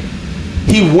 and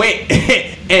he went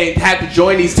and had to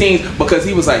join these teams because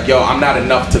he was like, yo, I'm not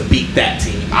enough to beat that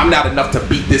team. I'm not enough to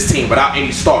beat this team without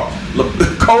any star.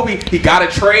 Kobe, he got a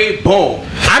trade. Boom.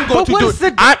 I'm going to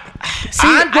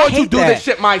do this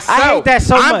shit myself. I hate that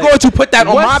so much. I'm going to put that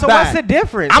on my back. What's the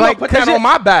difference? I'm going to put that on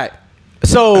my back.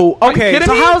 So, okay.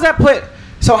 So how's that put?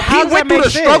 So how does that make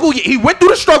sense? He went through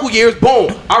the struggle years. Boom.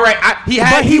 All right. He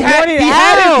had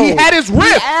his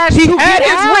rip.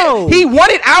 He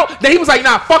wanted out. Then he was like,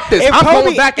 nah, fuck this. I'm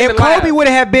going back in the lab. If Kobe would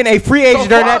have been a free agent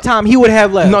during that time, he would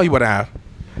have left. No, he wouldn't have.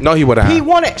 No, he wouldn't have. He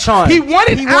wanted, Sean. He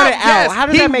wanted out. Yes. How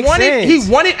does that make sense? He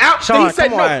wanted out. Sean, then he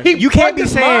said no. You can't be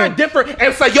saying different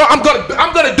and say, yo, I'm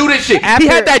gonna do this shit. He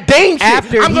had that Dame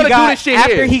shit. I'm gonna do this shit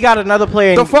after he got another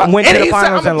player and went to the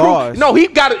finals and lost. No, he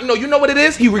got it. You know what it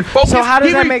is? He refocused. So how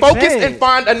does that make sense? And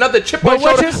find another chip on his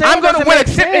shoulder. I'm gonna win a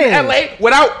chip in LA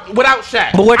without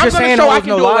Shaq. But what you're saying holds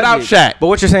no logic. But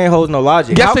what you're saying holds no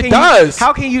logic. Yes, it does.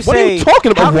 How can you say? What are you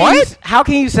talking about? What? How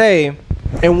can you say?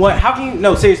 And what? How can you?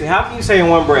 No, seriously. How can you say in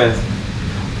one breath?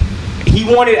 He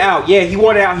wanted out. Yeah, he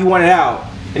wanted out.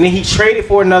 And then he traded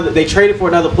for another. They traded for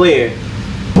another player.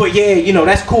 But yeah,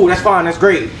 that's cool. That's fine. That's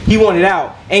great. He wanted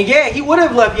out. And yeah, he would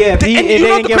have left. Yeah, if they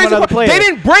didn't give him another player. They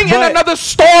didn't bring in another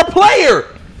star player.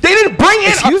 They didn't bring in.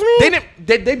 Excuse me.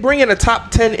 They bring in a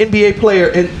top 10 NBA player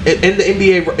in the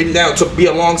NBA right now to be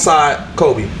alongside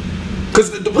Kobe. Because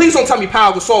please don't tell me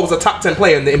Pau Gasol was a top 10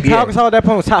 player in the NBA. Pau Gasol at that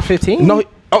point was top 15. No.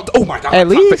 Oh my God. At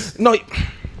least. No.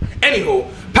 Anywho,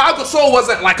 Pau Gasol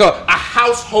wasn't like a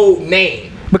household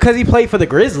name. Because he played for the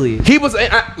Grizzlies. He was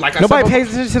nobody pays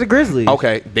attention to the Grizzlies.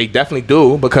 Okay, they definitely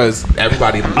do because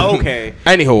everybody. Okay.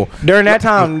 Anywho, during that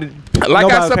time,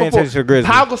 like I said before,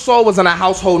 Pau Gasol wasn't a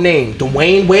household name.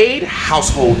 Dwayne Wade,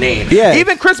 household name. Yeah.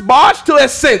 Even Chris Bosh, to a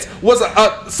sense, was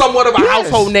a somewhat of a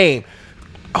household name.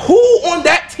 Who on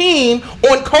that team,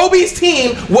 on Kobe's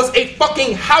team, was a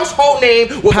fucking household name?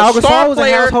 Pau Gasol was a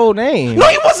household name. No,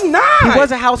 he was not. He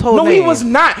was a household name. No, he was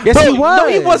not. Yes, bro, he was. No,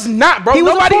 he was not, bro.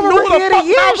 Nobody knew who the fuck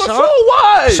Pau Gasol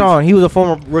was. Sean, he was a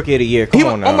former Rookie of the Year. Come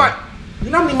on now. Oh my.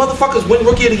 You know how many motherfuckers win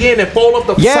Rookie of the Year and then fall off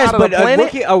the side of the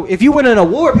planet? If you win an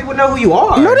award, people know who you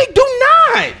are. No, they do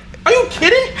not. Are you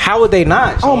kidding? How would they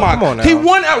not? Oh my! Come on now. He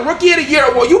won a Rookie of the Year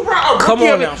award. You brought a Rookie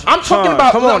of the Year. I'm talking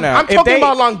about. Come on now. I'm talking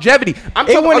about longevity.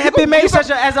 It wouldn't have been made such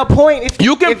as a point if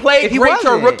you can play great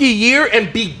your rookie year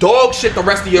and be dog shit the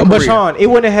rest of your career. But Sean, it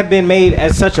wouldn't have been made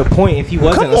as such a point if he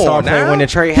wasn't a star player when the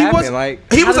trade happened.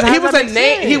 He was a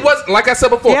name. He was, like I said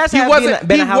before, he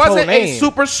wasn't a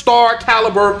superstar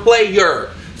caliber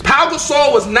player. Pau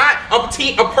Gasol was not a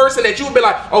person that you would be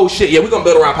like, oh shit, yeah, we're gonna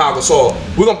build around Pau Gasol.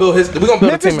 We're gonna build a team.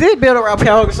 Memphis did build around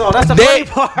Pau Gasol. That's the funny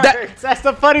part. That's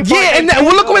the funny part. Yeah, and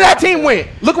look where that team went.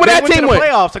 Look where that team went. They went to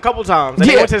the playoffs a couple times.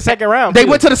 They went to the second round. They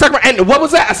went to the second round. And what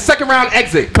was that? A second round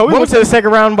exit. Kobe went to the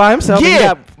second round by himself. Yeah, and he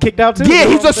got kicked out too. Yeah,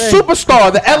 he's a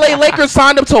superstar. The LA Lakers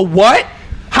signed him to what?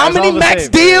 How many max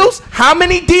deals? How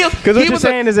many deals? Because what you're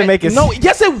saying doesn't make it sense. No,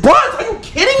 yes it was. Are you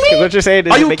kidding me? What you're saying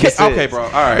doesn't make sense. Okay, bro.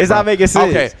 All right. It's not making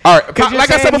sense. Okay. All right.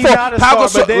 Like I said before, Pau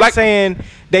Gasol, but then saying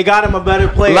they got him a better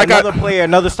player,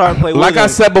 another starting player. Like I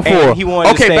said before. He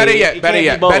wanted to stay. Better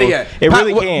yet. It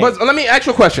really can. But let me ask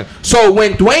you a question. So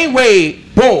when Dwayne Wade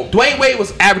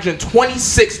was averaging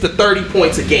 26 to 30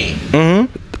 points a game.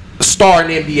 Mm-hmm. Star in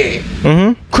the NBA.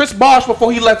 Mm-hmm. Chris Bosh,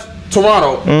 before he left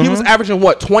Toronto, he was averaging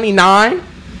what, 29?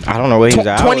 I don't know what he was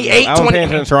averaging. 28,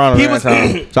 20. Toronto so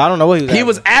I don't know what he was averaging. He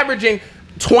was averaging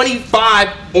 25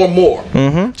 or more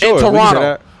in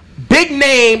Toronto. Big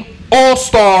name,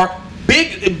 all-star,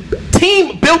 big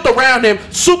team built around him,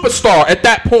 superstar at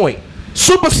that point.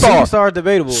 Superstar is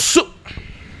debatable.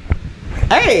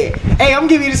 Hey, I'm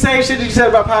giving you the same shit that you said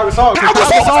about Pau Gasol. Pau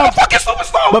Gasol was a fucking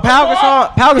superstar. But Pau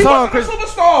Gasol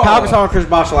and Chris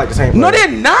Bosh are like the same player. No, they're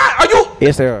not. Are you?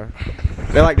 Yes, they are.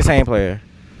 They're like the same player.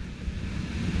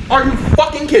 Are you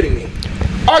fucking kidding me?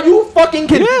 Are you fucking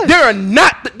kidding me? They're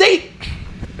not. They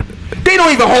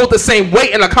don't even hold the same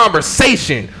weight in a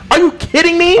conversation. Are you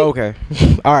kidding me? Okay.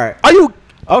 All right. Are you?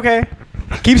 Okay.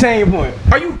 Keep saying your point.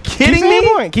 Are you kidding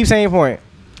me? Keep saying your point.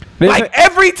 Like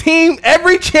every team,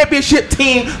 every championship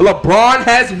team LeBron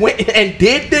has went and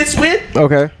did this with.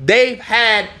 Okay. They've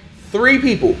had 3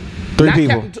 people. 3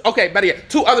 people. Okay, better yet,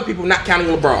 2 other people not counting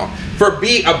LeBron. For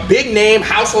being a big name,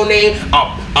 household name,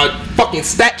 a fucking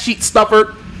stat sheet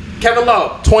stuffer. Kevin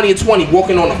Love, 20-20,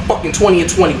 walking on a fucking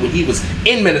 20-20 when he was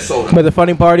in Minnesota. But the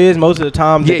funny part is, most of the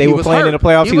time that they were playing in the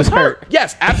playoffs, he was hurt.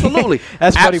 Yes, absolutely.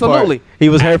 That's funny part. He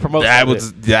was hurt for most of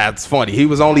it. That's funny. He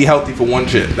was only healthy for one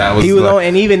shit.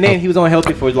 And even then, he was only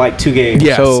healthy for like 2 games.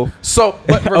 Yes.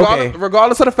 But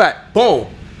regardless of the fact, boom,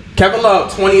 Kevin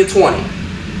Love, 20-20.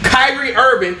 Kyrie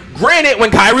Irving, granted, when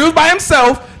Kyrie was by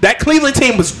himself, that Cleveland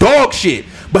team was dog shit,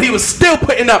 but he was still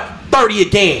putting up 30 a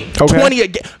game, 20 a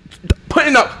game.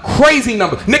 Putting up crazy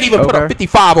numbers. Nigga even put up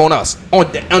 55 on us,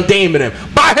 on Dame and him,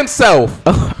 by himself.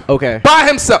 Okay. By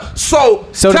himself. So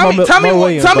tell me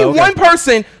one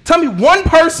person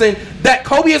that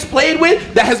Kobe has played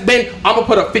with that has been, I'm gonna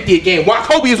put up 50 a game while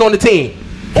Kobe is on the team.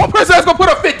 One person that's gonna put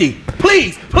up 50.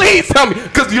 Please tell me.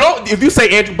 Because if you say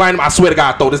Andrew Bynum, I swear to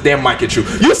God, I throw this damn mic at you.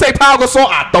 You say Pau Gasol,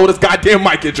 I throw this goddamn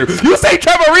mic at you. You say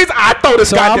Trevor Reeves, I throw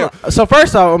this goddamn. So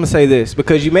first off, I'm gonna say this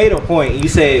because you made a point. You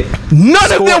said none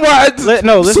of them were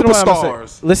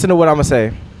superstars. Listen to what I'm gonna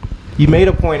say. You made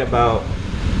a point about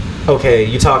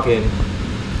you talking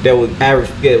that would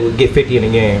get 50 in a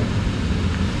game.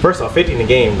 First off, 50 in a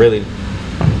game really.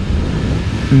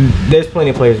 There's plenty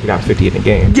of players who got 50 in the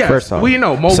game. Yes, first off.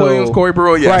 Well, Mo Williams, Corey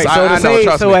Burrow. Yes, right. I know.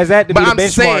 Trust me. As that to be the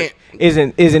benchmark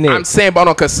isn't it? I'm saying, but on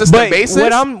a consistent basis.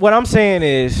 What I'm saying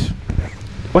is,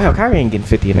 well, Kyrie ain't getting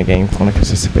 50 in a game on a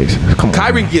consistent basis. Come on,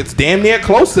 Kyrie gets damn near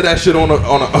close to that shit on a.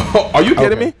 Are you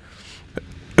kidding me?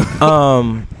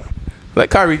 Let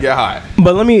Kyrie get hot.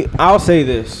 But I'll say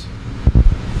this.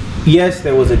 Yes,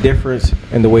 there was a difference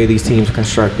in the way these teams are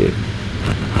constructed,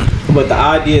 but the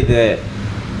idea that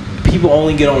people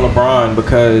only get on LeBron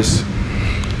because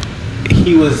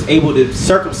he was able to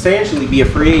circumstantially be a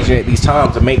free agent at these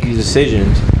times and make these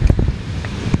decisions.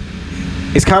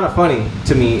 It's kind of funny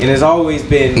to me, and it's always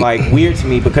been like weird to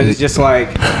me because it's just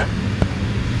like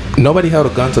nobody held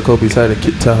a gun to Kobe's head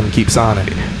to tell him to keep signing.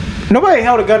 Nobody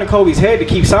held a gun to Kobe's head to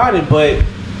keep signing, but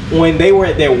when they were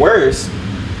at their worst,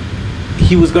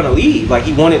 he was gonna leave. Like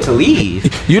he wanted to leave.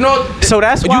 So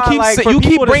that's why you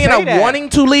keep bringing up wanting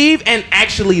to leave and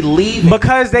actually leaving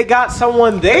because they got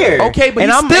someone there. Okay, but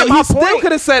he still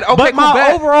could have said, okay, but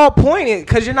my overall point is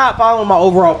because you're not following my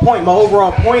overall point. My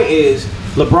overall point is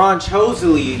LeBron chose to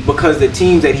leave because the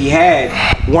teams that he had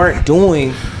weren't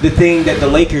doing the thing that the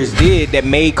Lakers did that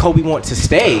made Kobe want to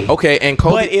stay. Okay, and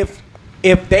Kobe. But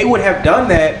if they would have done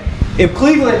that. If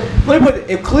Cleveland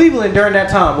during that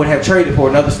time would have traded for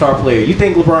another star player, you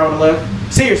think LeBron would have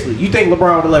left? Seriously, you think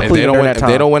LeBron would have left Cleveland during that time?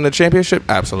 If they don't win the championship,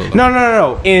 absolutely.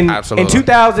 No. In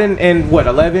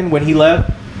 2011 when he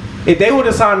left, if they would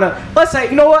have signed let's say,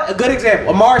 you know what? A good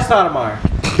example, Amari Stoudemire.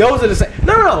 Those are the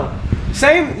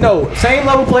same. Same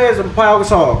level players of Pau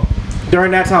Gasol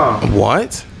during that time.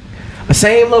 What? A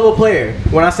same level player.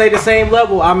 When I say the same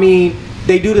level, I mean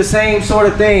they do the same sort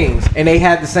of things and they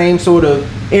have the same sort of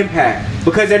impact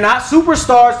because they're not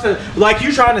superstars to like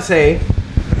you trying to say.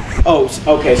 Oh,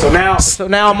 okay. So now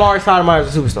Amari Stoudemire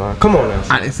is a superstar. Come on now,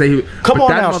 Sean. I didn't say he. Come on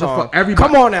now, Sean.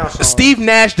 Come on now, Sean. Steve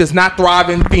Nash does not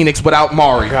thrive in Phoenix without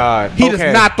Maury. God, he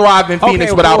does not thrive in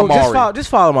Phoenix without Maury. Just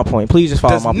follow my point, please. Just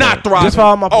follow my point. Does not thrive. Just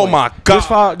follow my point. Oh my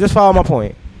God. Just follow my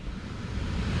point.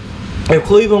 If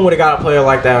Cleveland would have got a player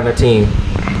like that on their team.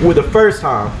 With the first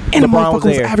time, and LeBron was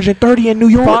there, averaging 30 in New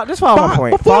York. Just follow my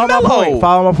point.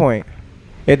 Follow my point.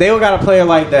 If they would got a player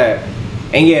like that,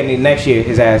 and next year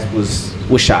his ass was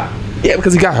shot. Yeah,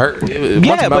 because he got hurt.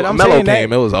 But I'm Melo saying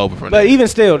came, it was over for him. But even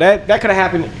still, that could have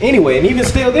happened anyway. And even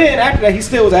still, then after that, he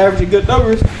still was averaging good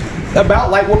numbers,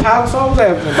 about like what Pau Gasol was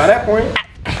averaging by that point.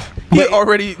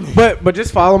 But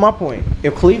just follow my point.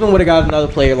 If Cleveland would have got another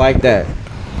player like that,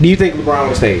 do you think LeBron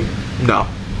would stay? No.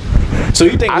 So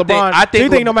you think no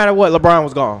matter what, LeBron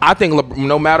was gone? I think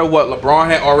no matter what, LeBron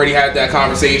had already had that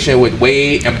conversation with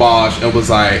Wade and Bosh and was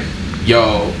like,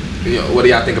 yo, what do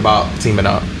y'all think about teaming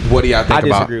up? What do y'all think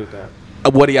about? I disagree with that.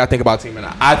 What do y'all think about teaming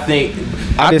up? I think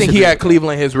he had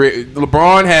Cleveland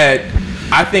LeBron had.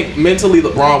 I think mentally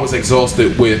LeBron was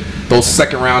exhausted with those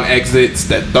second round exits,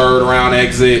 that third round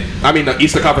exit. I mean, the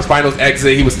Eastern Conference Finals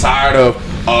exit. He was tired of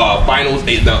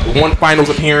the one finals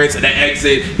appearance and the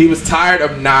exit. He was tired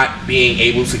of not being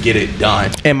able to get it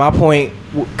done. And my point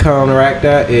counteract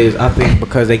that is I think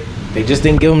because they just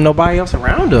didn't give him nobody else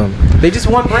around him. They just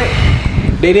want Brent.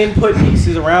 They didn't put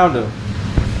pieces around him.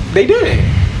 They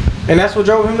didn't. And that's what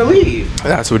drove him to leave.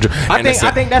 That's what. I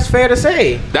think that's fair to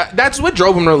say. That's what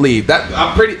drove him to leave.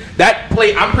 I'm pretty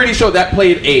sure that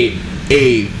played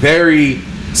a very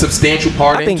substantial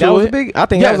part into it. I think that was big. I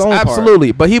think that was the only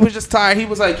absolutely. part. But he was just tired. He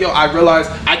was like, yo, I realized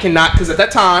I cannot, because at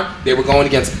that time they were going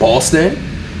against Boston.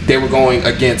 They were going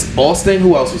against Boston.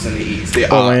 Who else was in the East?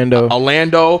 Orlando,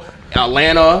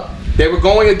 Atlanta. They were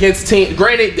going against team.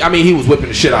 Granted, I mean, he was whipping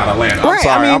the shit out of Atlanta. Right,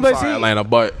 I'm sorry, Atlanta,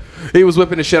 but he was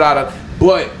whipping the shit out of.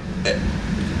 But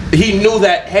he knew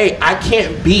that, hey, I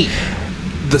can't beat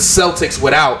the Celtics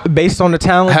without based on the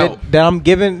talent that I'm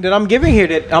giving here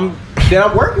that I'm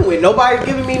working with. Nobody's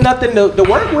giving me nothing to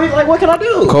work with. Like, what can I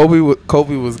do?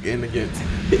 Kobe was getting against.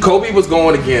 Kobe was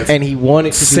going against, and he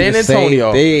wanted to San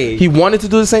Antonio. He wanted to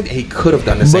do the same thing. He could have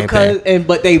done the same thing.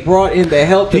 But they brought in the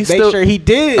help to make sure he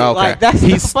did. Okay. Like, that's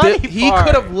the funny part. He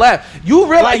could have left. You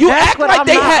realize like, you act like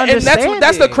they had, and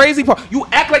that's the crazy part. You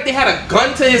act like they had a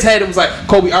gun to his head and was like,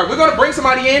 Kobe, all right, we're gonna bring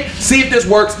somebody in, see if this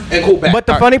works, and go back. But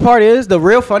the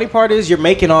real funny part is, you're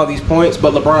making all these points,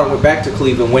 but LeBron went back to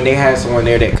Cleveland when they had someone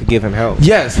there that could give him help.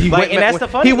 Yes, he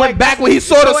went back when he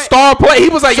saw the star play. He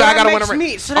was like, yo, I gotta win a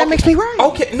ring. So that makes me right.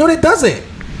 Okay, no, that doesn't.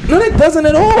 No, that doesn't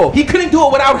at all. He couldn't do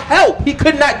it without help. He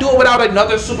could not do it without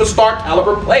another superstar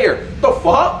caliber player. The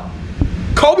fuck?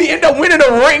 Kobe ended up winning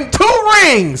a ring. 2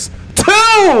 rings. 2.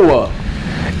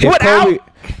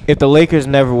 If the Lakers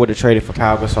never would have traded for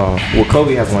Pau Gasol, well,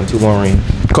 Kobe has won 2 more rings.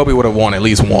 Kobe would have won at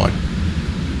least 1.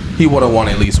 He would have won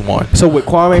at least 1. So with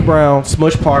Kwame Brown,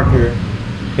 Smush Parker,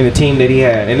 and the team that he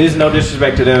had, and there's no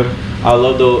disrespect to them.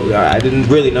 I didn't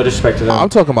really no disrespect to them. I'm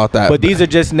talking about that. But these are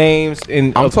just names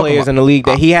of players in the league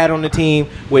that he had on the team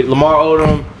with Lamar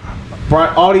Odom.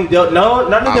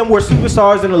 None of them were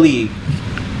superstars in the league.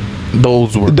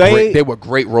 Those were they were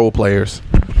great role players.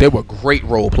 They were great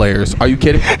role players. Are you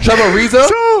kidding? Trevor Ariza,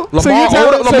 Lamar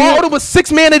Odom was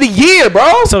 6th man of the year,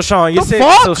 bro. So Sean,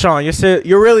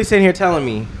 you're really sitting here telling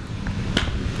me.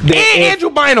 And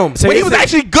Andrew Bynum, but he was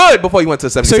actually good before he went to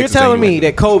 76ers. So you're telling me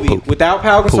that Kobe, without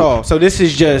Pau Gasol, so this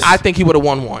is just... I think he would have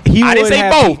won 1. I didn't say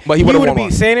both, but he would have won 1. He would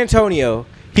have beat San Antonio.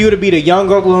 He would have beat a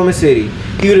young Oklahoma City.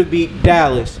 He would have beat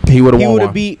Dallas. He would have won 1. He would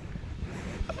have beat...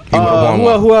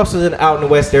 Who else was out in the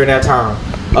West during that time?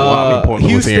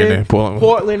 Houston,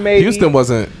 Portland, maybe. Houston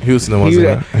wasn't.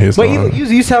 But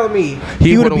you telling me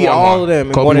he would have beat all of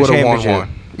them and won a championship?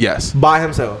 Yes. By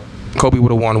himself. Kobe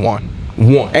would have won 1.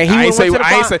 And I ain't say he would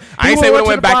have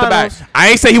went back to back. I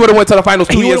ain't say he would have went to the finals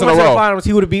 2 years in a row.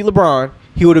 He would have beat LeBron.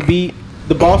 He would have beat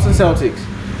the Boston Celtics,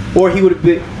 or he would have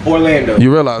beat Orlando.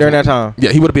 You realize during that time?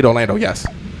 Yeah, he would have beat Orlando. Yes,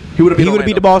 he would have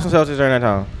beat the Boston Celtics during that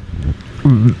time.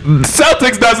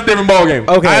 Celtics does a different ball game.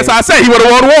 Okay, as I said, he would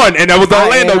have won 1, and that was the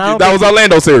Orlando. That was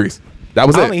Orlando series. That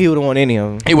was it. I don't think he would have won any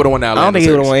of them. He would have won that. I don't think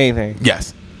he would have won anything.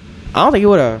 Yes, I don't think he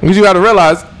would have. Because you got to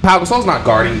realize, Pau Gasol's not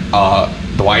guarding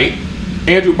Dwight.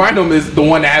 Andrew Bynum is the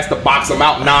one that has to box him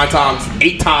out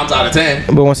 8 times out of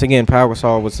 10. But once again, Pau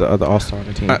Gasol was the other All-Star on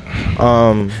the team.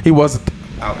 He wasn't.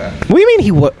 Okay. What do you mean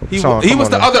he was? He was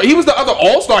the other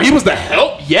All-Star. He was the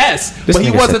help. Yes, but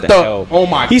he wasn't the help. Oh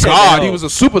my God, he was a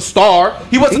superstar.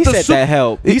 He wasn't. He said that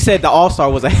help. He said the All-Star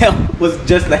was a help. Was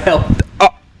just the help.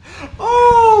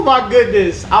 Oh my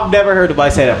goodness! I've never heard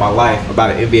anybody say that in my life about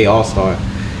an NBA All-Star.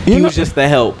 He was just the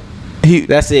help.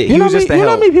 That's it. He was just the help. You know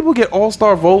how many people get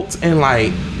All-Star votes and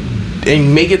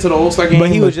make it to the All-Star game? But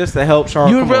he was just the help, Sean.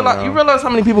 You realize how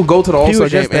many people go to the All-Star game? He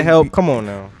was just the help. Come on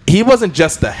now. He wasn't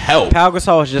just the help. Pau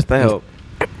Gasol was just the help.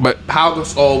 But Pau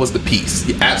Gasol was the piece.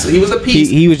 He was the piece.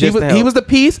 He was just the help. He was the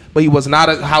piece, but he was not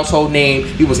a household name.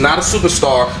 He was not a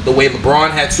superstar the way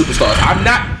LeBron had superstars. I'm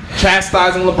not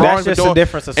chastising LeBron. That's just a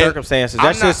difference of circumstances.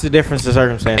 That's the difference of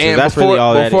circumstances. And that's really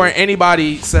all that is. Before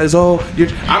anybody says,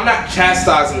 I'm not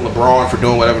chastising LeBron for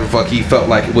doing whatever the fuck he felt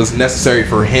like it was necessary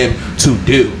for him to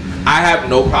do. I have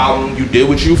no problem. You did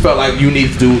what you felt like you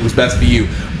needed to do. It was best for you.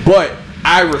 But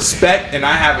I respect and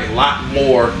I have a lot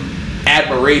more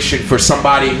admiration for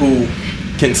somebody who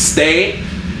can stay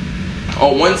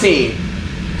on one team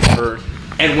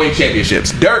and win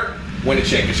championships. Dirk win a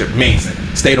championship, amazing.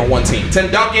 Stayed on one team.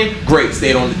 Tim Duncan, great,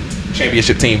 stayed on the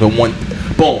championship team and won.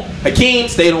 Boom. Hakeem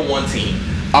stayed on one team.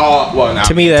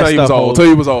 To me, that stuff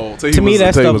he was old. To me,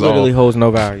 that stuff literally holds no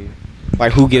value.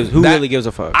 Like who really gives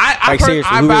a fuck? Seriously,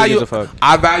 who really gives a fuck?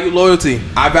 I value loyalty.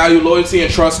 I value loyalty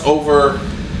and trust over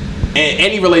in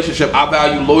any relationship. I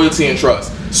value loyalty and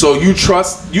trust. So you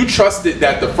trusted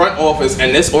that the front office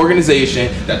and this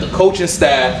organization, that the coaching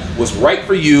staff was right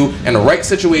for you in the right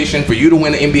situation for you to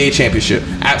win the NBA championship.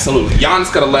 Absolutely.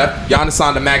 Giannis could have left. Giannis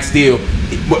signed a max deal.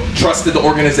 Trusted the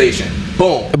organization.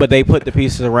 Boom. But they put the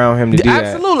pieces around him to do that.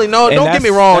 Absolutely. No, don't get me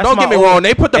wrong. Don't get me wrong.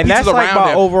 They put the pieces around him. That's like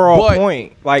my overall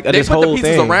point. Like this whole thing. They put the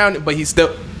pieces around him, but he's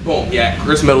still... Boom, yeah,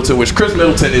 Chris Middleton, which Chris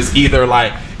Middleton is either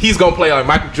like he's gonna play like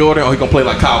Michael Jordan or he's gonna play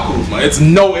like Kyle Kuzma. It's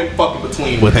no in fucking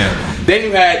between with him. Then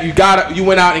you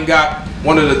went out and got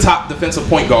one of the top defensive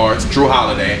point guards, Drew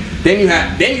Holiday. They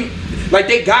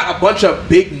got a bunch of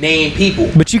big name people.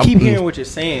 But you keep hearing what you're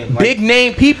saying. Big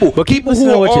name people, but people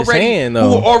who are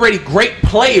already great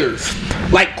players.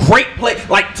 like great play,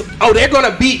 like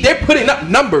they're putting up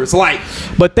numbers, like.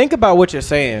 But think about what you're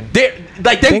saying. You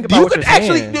could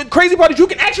actually. The crazy part is you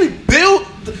can actually build,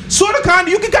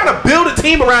 you can kind of build a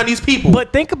team around these people.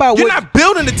 But think about you're not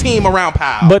building a team around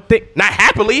Powell. But not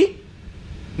happily.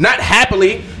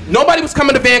 Nobody was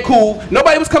coming to Vancouver.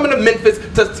 Nobody was coming to Memphis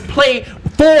to play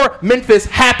for Memphis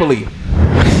happily.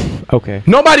 Okay.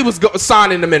 Nobody was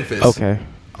signing to Memphis. Okay.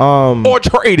 Or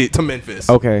traded to Memphis.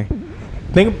 Okay.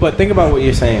 Think about what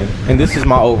you're saying, and this is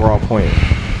my overall point.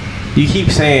 You keep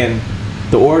saying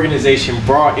the organization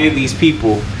brought in these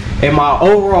people, and my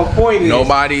overall point is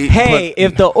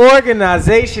if the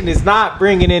organization is not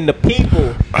bringing in the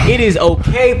people, it is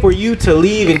okay for you to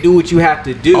leave and do what you have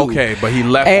to do. Okay, but he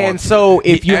left. And so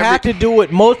if you have to do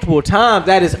it multiple times,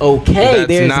 that is okay.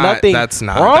 There's nothing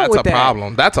wrong with that.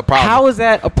 Problem. That's a problem. How is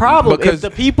that a problem? Because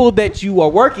if the people that you are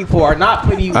working for are not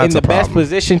putting you in the best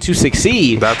position to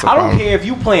succeed. I don't care if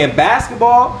you playing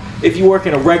basketball, if you work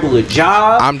in a regular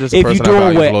job, if you're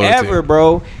doing whatever,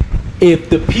 bro. If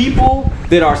the people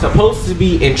that are supposed to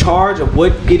be in charge of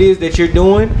what it is that you're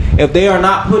doing, if they are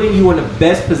not putting you in the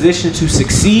best position to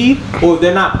succeed, or if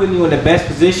they're not putting you in the best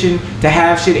position to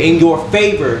have shit in your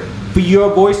favor, for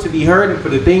your voice to be heard and for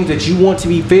the things that you want to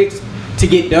be fixed to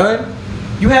get done,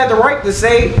 you have the right to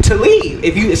say to leave.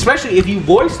 Especially if you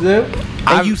voice them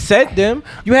and you said them,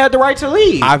 you have the right to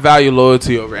leave. I value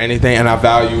loyalty over anything, and I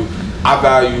value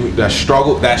that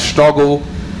struggle.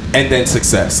 And then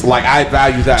success. Like, I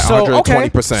value that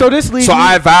 120%. So this leads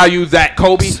I value that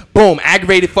Kobe, boom,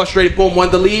 aggravated, frustrated, boom, won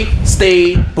the league,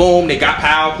 stayed, boom, they got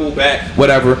Powell, cool back,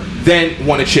 whatever, then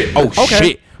won a chip. Oh,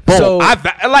 shit. Boom. So,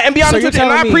 and be honest with you,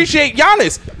 and I appreciate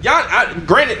Giannis.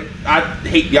 Granted, I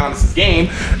hate Giannis's game,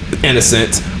 in a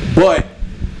sense, but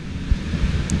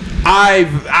I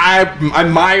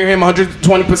admire him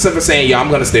 120% for saying, "Yeah,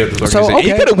 I'm gonna stay with this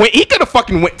organization." He could have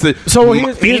fucking went to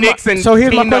Phoenix and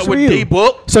teamed up with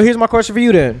D-Book. So here's my question for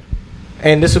you then,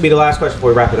 and this will be the last question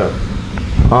before we wrap it up.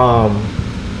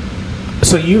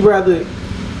 So you rather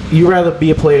be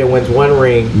a player that wins one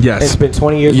ring and spend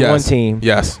 20 years with one team,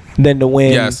 than to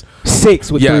win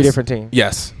 6 with 3 different teams?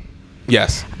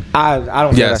 Yes. I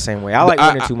don't feel that same way. I like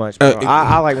winning too much, bro.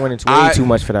 I like winning way too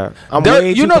much for that. I'm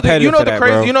way too competitive for that,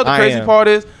 bro. You know the crazy part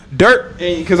is Dirk,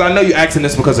 because I know you're asking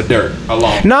this because of Dirk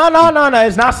alone. No.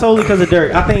 It's not solely because of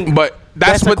Dirk. I think, but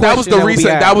that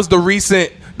was the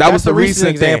recent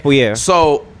example. Yeah.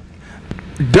 So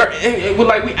Dirk,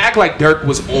 we act like Dirk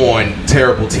was on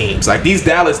terrible teams. Like, these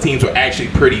Dallas teams were actually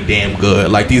pretty damn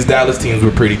good. Like, these Dallas teams were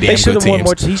pretty damn good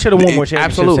teams. He should have won more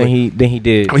championships than he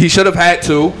did. He should have had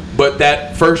to, but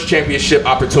that first championship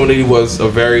opportunity was a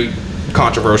very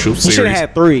controversial series. He should have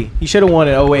had 3. He should have won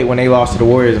in 2008 when they lost to the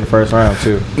Warriors in the first round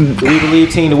too. The We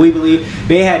Believe team,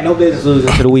 they had no business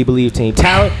losing to the We Believe team.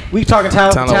 Talent, we talking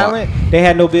talent. They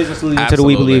had no business losing to the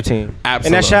We Believe team. Absolutely.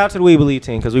 And that shout out to the We Believe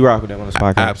team because we rock with them on this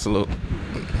podcast. Absolutely.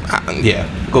 Yeah,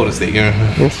 Golden State. That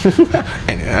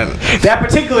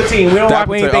particular team, we don't rock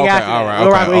with anything after that. We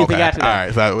don't rock with anything after that. All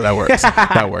right, so that works.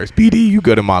 That works. BD, you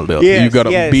good in my lip.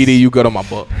 BD, you good on my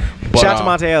book. Shout out to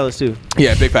Monte Ellis too.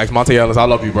 Yeah, big facts. Monte Ellis, I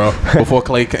love you, bro. Before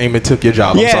Clay came and took your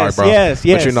job, I'm sorry, bro. Yes.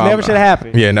 But never should have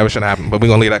happened. Yeah, never should have happened. But we're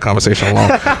gonna leave that conversation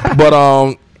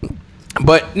alone.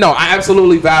 But no, I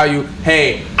absolutely value.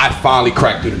 Hey, I finally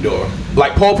cracked through the door.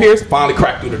 Like Paul Pierce finally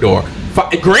cracked through the door.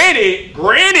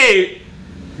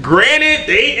 Granted,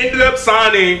 they ended up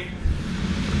signing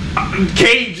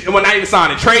KG. Well, not even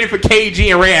signing, trading for KG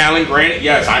and Ray Allen. Granted,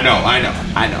 yes, I know.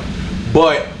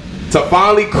 But to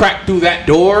finally crack through that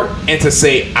door and to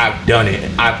say, I've done it.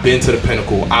 I've been to the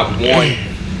pinnacle. I've won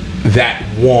that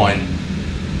one.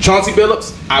 Chauncey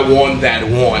Billups, I won that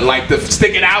one. Like, to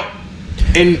stick it out.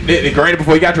 And granted,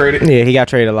 before he got traded. Yeah, he got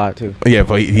traded a lot too. Yeah,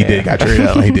 but he did get traded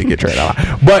a lot. He did get traded a lot.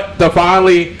 But to find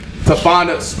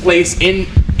a place in.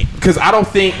 Because I don't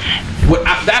think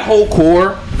that whole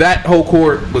core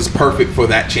was perfect for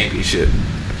that championship.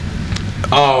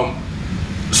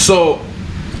 So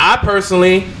I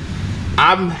personally,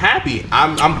 I'm happy.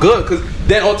 I'm good. Because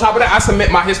then on top of that, I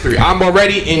submit my history. I'm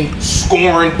already in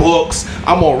scoring books.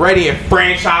 I'm already in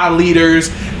franchise leaders.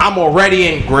 I'm already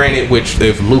in, granted, which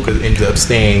if Luka ends up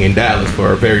staying in Dallas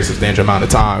for a very substantial amount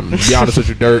of time, to be honest with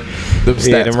you, Dirk, them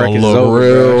stats gonna look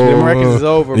real. Them records is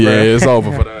over, bro. Yeah, it's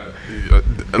over for that.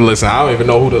 Listen, I don't even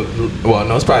know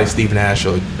who it's probably Steve Nash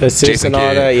or Jason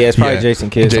Kidd. Yeah, it's probably Jason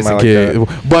Kidd. Jason Kidd. Like,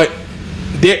 but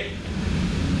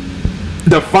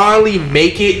to finally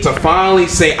make it, to finally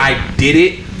say I did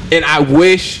it, and I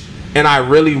wish, and I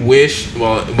really wish,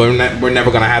 well, we're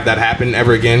never going to have that happen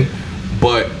ever again,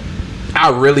 but I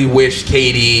really wish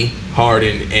KD,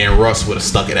 Harden, and Russ would have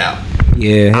stuck it out.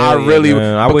 Yeah, I really.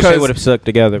 I wish they would have stuck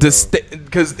together. Because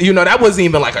that wasn't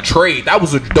even like a trade.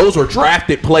 Those were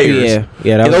drafted players.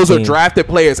 Yeah. Those are drafted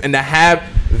players, and to have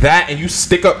that, and you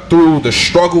stick up through the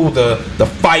struggle, the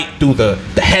fight, through the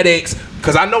headaches.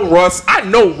 Because I know Russ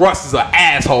is an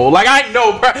asshole.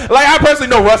 I personally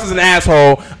know Russ is an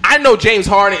asshole. I know James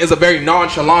Harden is a very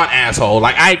nonchalant asshole.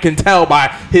 Like, I can tell by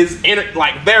his inner,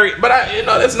 but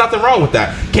there's nothing wrong with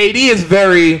that. KD is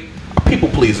very a people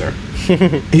pleaser.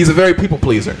 He's a very people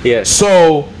pleaser. Yeah.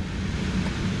 So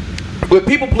with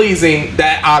people pleasing,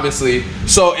 that obviously.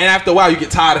 So, and after a while, you get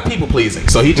tired of people pleasing.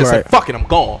 So he just said, "Fuck it, I'm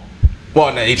gone."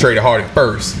 Well, no, he traded Harden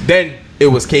first. Then it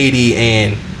was KD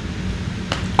and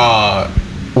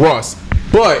Russ.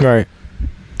 But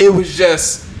it was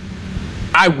just,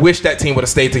 I wish that team would have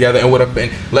stayed together and would have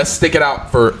been, let's stick it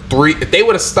out for 3. If they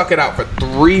would have stuck it out for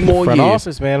 3 more years. Front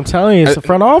office, man. I'm telling you, it's the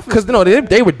front office. Because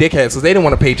they were dickheads because they didn't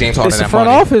want to pay James Harden that money. It's the front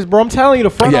office, bro. I'm telling you, the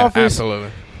front office.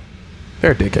 Absolutely.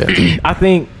 They're dickheads. I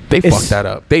think they fucked that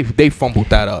up. They fumbled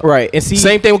that up. Right. And see,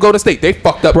 same thing with Golden State. They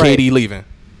fucked up KD leaving.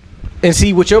 And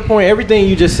see, with your point, everything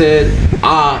you just said,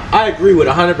 I agree with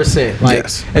 100%.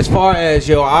 Yes. As far as,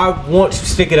 I want to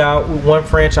stick it out with one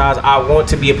franchise. I want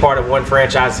to be a part of one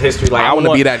franchise's history. I want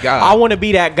to be that guy. I want to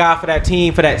be that guy for that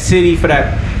team, for that city, for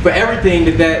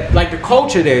everything that the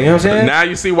culture there. You know what I'm saying? Now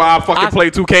you see why I fucking play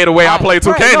 2K the way I play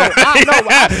 2K now.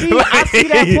 I see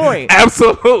that point.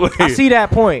 Absolutely. I see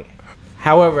that point.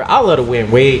 However, I love to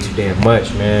win way too damn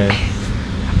much, man.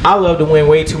 I love to win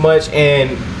way too much,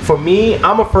 and for me,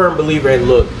 I'm a firm believer in,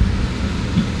 look,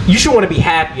 you should want to be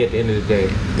happy at the end of the day. You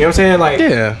know what I'm saying? Like,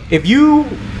 if you're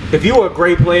a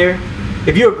great player,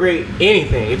 if you're a great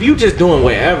anything, if you're just doing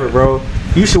whatever, bro,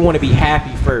 you should want to be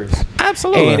happy first.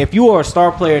 Absolutely. And if you are a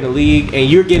star player in the league and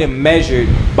you're getting measured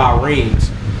by rings,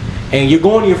 and you're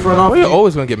going to your front office, you're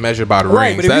always going to get measured by the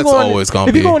rings. That's always going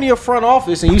to be. If you're going to your front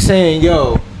office and you saying,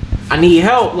 yo, I need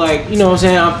help, like, you know what I'm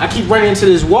saying, I keep running into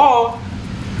this wall,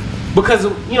 because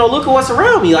look at what's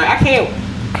around me. Like, I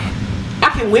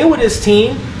can win with this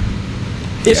team.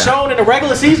 It's shown in the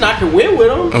regular season I can win with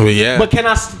them. Oh yeah. But can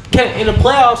in the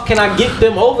playoffs, can I get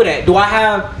them over that? Do I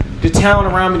have the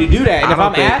talent around me to do that? And if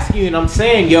I'm asking you and I'm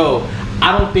saying, yo,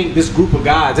 I don't think this group of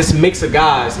guys, this mix of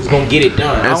guys, is gonna get it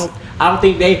done. I don't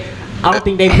think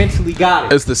they mentally got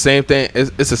it. It's the same thing.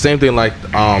 It's the same thing like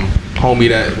homie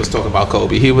that was talking about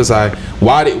Kobe. He was like,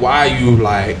 why are you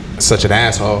like such an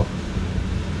asshole?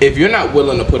 If you're not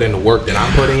willing to put in the work that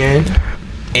I'm putting in,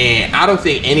 and I don't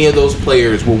think any of those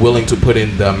players were willing to put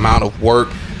in the amount of work,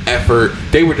 effort.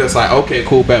 They were just like, okay,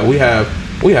 cool, bet we have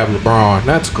LeBron.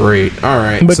 That's great. All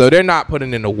right. But so they're not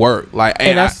putting in the work. Like,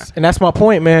 and that's my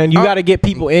point, man. You got to get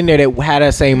people in there that had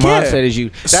that same mindset as you.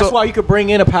 That's why you could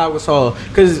bring in a Pau Gasol.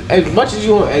 Because as much as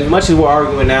we're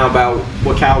arguing now about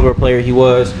what caliber player he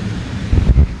was,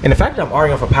 and the fact that I'm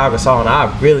arguing for Pau Gasol and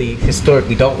I really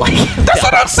historically don't like him. That's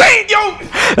what I'm saying, yo.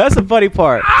 That's the funny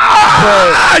part.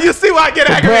 You see why I get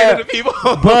aggravated at people.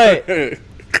 But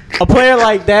a player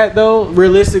like that, though,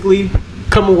 realistically,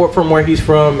 coming from where he's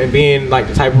from and being like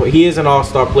the type of, he is an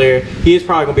all-star player. He is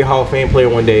probably gonna be a Hall of Fame player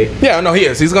one day. Yeah, no, he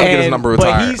is. He's gonna get his number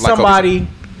retired. But he's somebody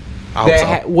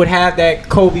that would have that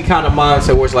Kobe kind of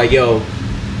mindset where it's like, yo,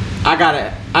 I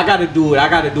gotta do it. I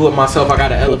gotta do it myself. I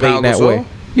gotta elevate in that way.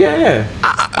 Yeah.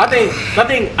 I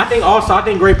think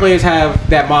also great players have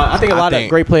that mind. I think a lot of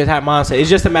great players have mindset. It's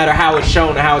just a matter of how it's shown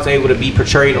and how it's able to be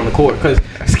portrayed on the court. Because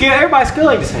everybody's skill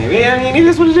ain't the same. Yeah, I mean, it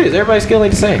is what it is. Everybody's skill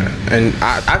ain't the same. And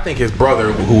I think his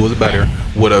brother, who was better,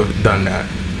 would have done that.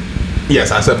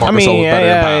 Yes, I said Marc Gasol was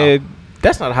better than Pau.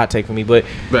 That's not a hot take for me, but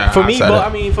for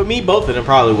me, both of them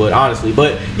probably would, honestly.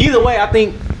 But either way, I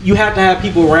think you have to have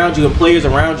people around you and players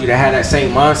around you that have that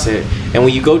same mindset. And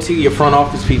when you go to your front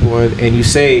office people and you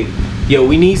say, yo,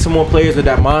 we need some more players with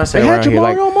that mindset around here.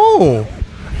 Like,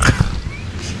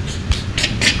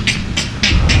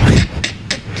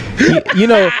 you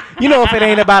know, if it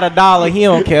ain't about $1, he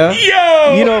don't care.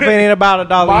 Yo, you know, if it ain't about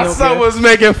 $1, my he don't son care. was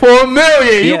making $4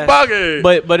 million. You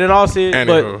bugging? But in all seriousness,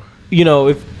 but you know,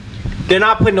 if they're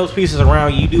not putting those pieces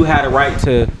around you, you do have the right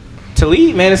to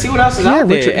lead, man, and see what else is out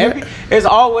there. There's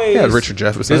always Richard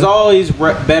Jefferson. There's always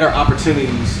better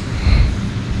opportunities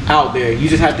out there. You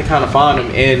just have to kind of find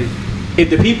them. And if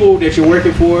the people that you're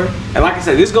working for, and like I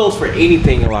said, this goes for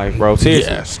anything in life, bro.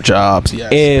 Seriously. Yes, jobs.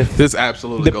 Yes. This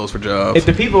absolutely goes for jobs. If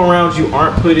the people around you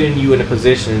aren't putting you in the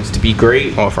positions to be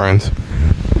great, all friends.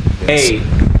 Hey,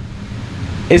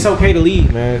 it's okay to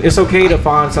leave, man. It's okay to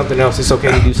find something else. It's okay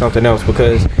to do something else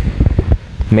because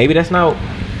maybe that's not.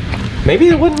 Maybe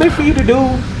it wasn't meant for you to do.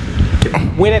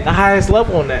 Win at the highest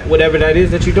level on that, whatever that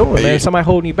is that you're doing, man. Somebody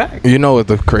holding you back. You know what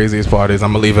the craziest part is?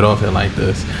 I'm gonna leave it off here like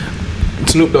this.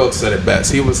 Snoop Dogg said it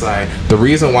best. He was like, the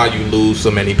reason why you lose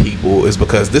so many people is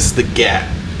because this is the gap,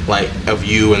 like, of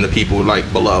you and the people like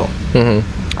below. Mm-hmm.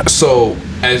 So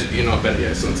as you know, better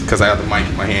yet, because I got the mic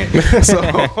in my hand.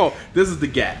 So this is the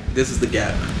gap.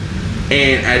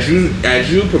 And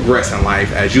as you progress in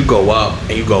life, as you go up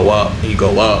and you go up and you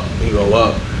go up and you go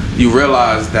up, you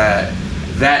realize that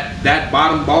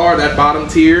bottom bar, that bottom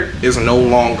tier is no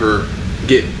longer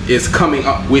is coming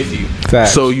up with you.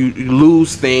 Facts. So you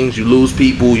lose things, you lose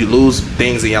people, you lose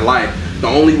things in your life. The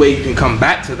only way you can come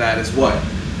back to that is what?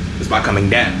 Is by coming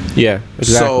down. Yeah,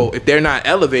 exactly. So if they're not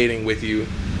elevating with you,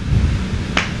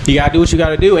 you gotta do what you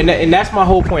gotta do, and that's my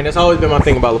whole point. That's always been my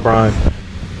thing about LeBron,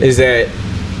 is that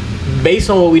based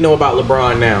on what we know about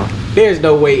LeBron now, there's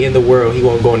no way in the world he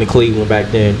won't go into Cleveland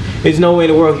back then. There's no way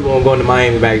in the world he won't go into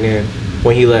Miami back then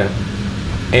when he left.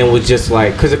 And was just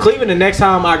like, because Cleveland, the next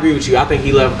time, I agree with you. I think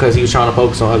he left because he was trying to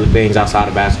focus on other things outside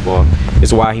of basketball.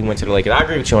 Is why he went to the Lakers. I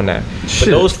agree with you on that.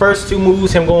 But those first two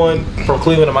moves, him going from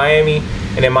Cleveland to Miami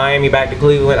and then Miami back to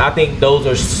Cleveland, I think those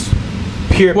are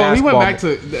pure basketball. He went back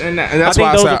to, and that's I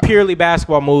why think those are purely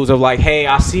basketball moves of like, hey,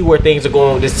 I see where things are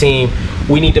going with this team.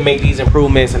 We need to make these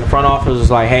improvements. And the front office was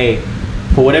like, hey,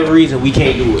 for whatever reason, we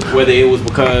can't do it. Whether it was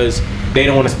because they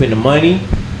don't want to spend the money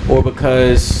or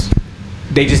because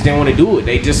they just didn't want to do it.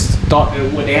 They just thought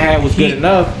that what they had was good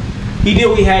enough. He did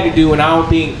what he had to do, and I don't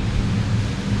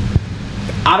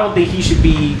think he should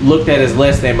be looked at as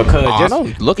less than because I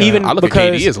look at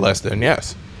KD as less than,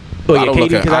 yes. Oh yeah, I don't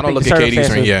look at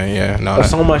KD's ring. Yeah, no. Are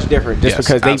so much different just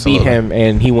because they beat him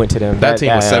and he went to them. That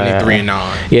team was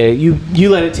 73-9. Yeah, you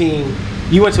let a team.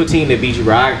 You went to a team that beat you,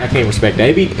 bro. I can't respect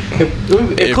that.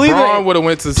 If Cleveland would have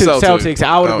went to Celtics,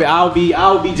 I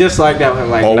would be just like that.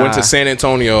 Like, or went to San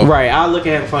Antonio. Right, I look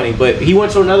at him funny, but he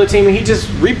went to another team and he just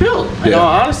rebuilt. In all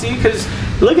honesty, because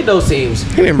look at those teams.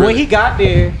 When he got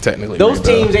there, technically those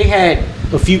teams they had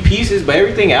a few pieces, but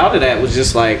everything out of that was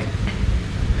just like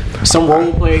some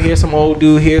role player here, some old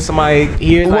dude here, somebody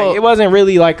here. Like, it wasn't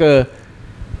really like a.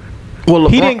 Well,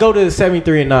 he didn't go to the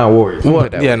 73-9 Warriors.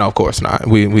 Yeah, no, of course not.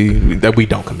 We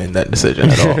don't commend that decision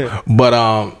at all.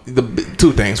 But the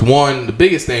two things. One, the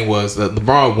biggest thing was that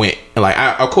LeBron went, and like,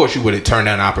 of course, you would have turned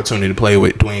down an opportunity to play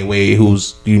with Dwayne Wade,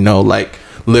 who's like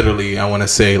literally, I want to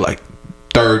say like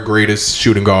third greatest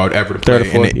shooting guard ever to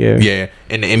play in the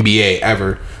NBA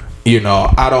ever. You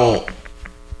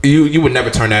would never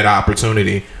turn that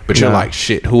opportunity, but you're like,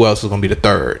 shit, who else is gonna be the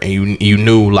third? And you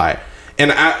knew like.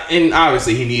 And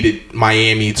obviously he needed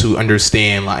Miami to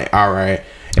understand, like, all right,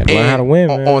 learn how to win.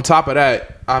 Man. On top of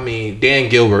that, I mean, Dan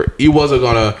Gilbert, he wasn't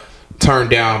gonna turn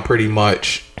down pretty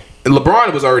much.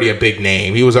 LeBron was already a big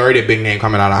name. He was already a big name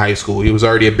coming out of high school. He was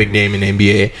already a big name in the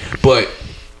NBA. But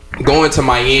going to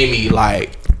Miami,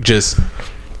 like, just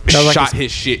shot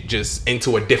his shit just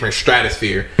into a different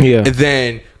stratosphere. Yeah. And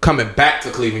then coming back to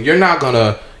Cleveland, you're not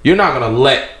gonna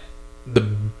let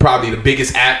probably the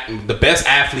best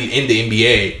athlete in the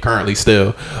NBA currently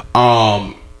still.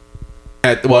 Not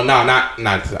at the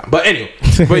time. But anyway,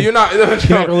 but you're not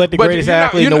gonna let the greatest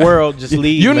athlete in the world just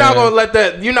leave. You're not gonna let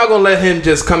that. You're not gonna let him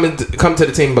just come to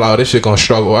the team and be like, oh, this shit gonna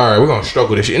struggle. All right, we're gonna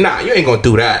struggle this shit. Nah, you ain't gonna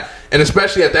do that. And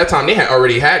especially at that time, they had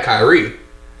already had Kyrie.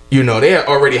 They had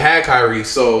already had Kyrie.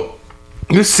 So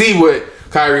you see what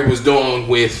Kyrie was doing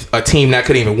with a team that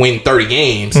couldn't even win 30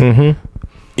 games. Mm-hmm.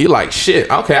 You're like,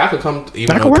 shit, okay, I could come.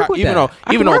 Even though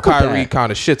Kyrie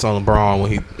kind of shits on LeBron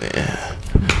when he.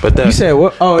 But you said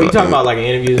what? Oh, you talking about like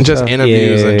interviews? Just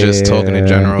interviews and just talking in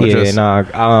general. I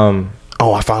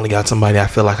finally got somebody I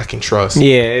feel like I can trust.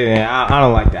 Yeah, I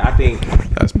don't like that. I think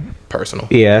that's personal.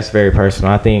 Yeah, that's very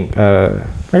personal. I think. I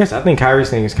think Kyrie's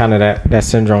thing is kind of that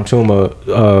syndrome too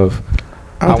of.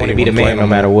 I want to be the man no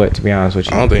matter what. To be honest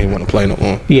with you, I don't think he want to play no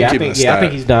more. Yeah, I think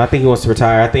he's done. I think he wants to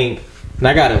retire. I think. And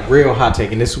I got a real hot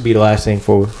take, and this will be the last thing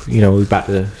for we're about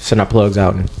to send our plugs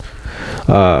out and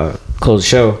close the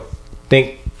show. I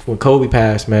think when Kobe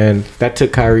passed, man, that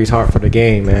took Kyrie's heart for the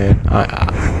game, man.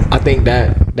 I think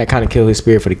that kind of killed his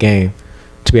spirit for the game.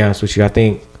 To be honest with you, I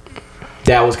think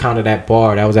that was kind of that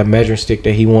bar, that was that measuring stick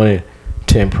that he wanted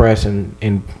to impress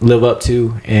and live up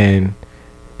to. And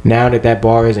now that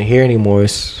bar isn't here anymore,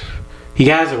 he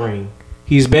has a ring.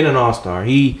 He's been an all-star.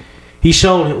 He's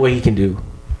shown what he can do.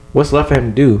 What's left for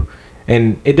him to do?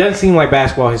 And it doesn't seem like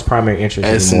basketball is his primary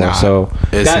interest anymore. So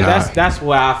that's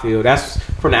what I feel. That's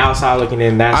from the outside looking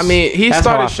in. He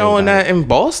started showing that in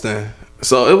Boston.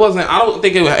 So it wasn't. I don't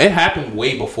think it happened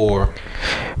way before.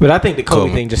 But I think the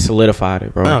Kobe thing just solidified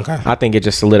it, bro. Okay. I think it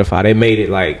just solidified. It made it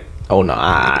like, oh no.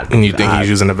 And you think he's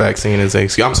using the vaccine as an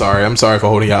excuse? I'm sorry for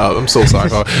holding you out. I'm so sorry,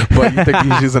 but you think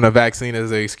he's using a vaccine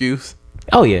as an excuse?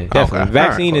 Oh yeah, definitely. Okay.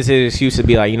 Vaccine is his excuse to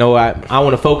be like, you know what? I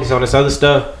want to focus on this other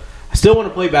stuff. I still want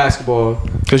to play basketball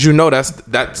because you know that's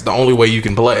the only way you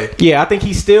can play. Yeah, I think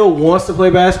he still wants to play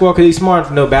basketball because he's smart enough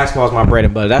to know basketball is my bread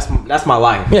and butter. That's my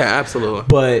life. Yeah, absolutely.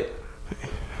 But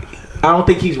I don't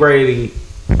think he's ready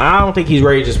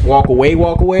to just walk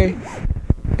away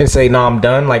and say, "No, I'm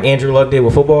done." Like Andrew Luck did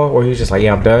with football, where he was just like,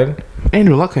 "Yeah, I'm done."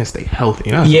 Andrew Luck can stay healthy.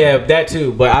 Yeah, that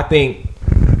too. But I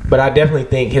definitely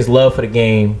think his love for the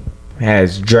game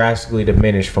has drastically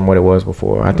diminished from what it was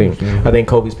before. I think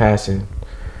Kobe's passing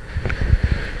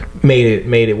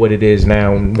made it what it is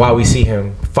now, and why we see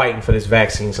him fighting for this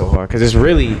vaccine so hard. Because it's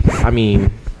really,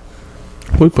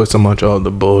 we put so much of the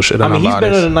bullshit on our he's bodies.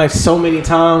 been on the knife so many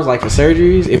times, like for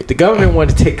surgeries. If the government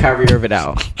wanted to take Kyrie Irving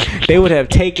out, they would have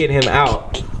taken him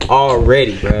out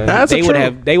already, bro.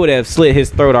 They would have slit his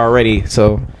throat already.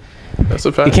 So that's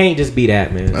a fact. It can't just be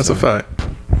that, man. That's a fact.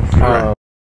 Right.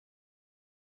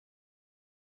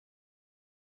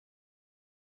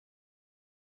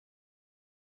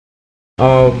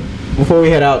 Before we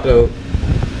head out though,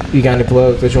 you got any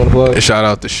plugs that you want to plug? Shout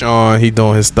out to Sean. He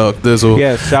doing his stuff. Thizzle.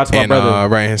 Yes, shout out to my brother.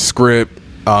 Writing his script,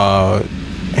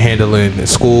 handling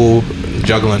school,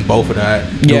 juggling both of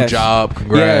that. New job.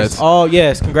 Congrats.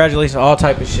 Yes. Congratulations. All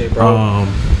type of shit, bro.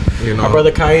 My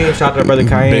brother Kaim. Shout out to my brother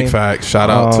Kaim. Big fact. Shout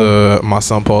out to my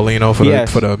son Paulino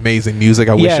for the amazing music.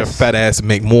 I wish your fat ass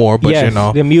make more, but you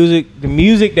know the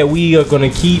music that we are gonna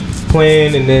keep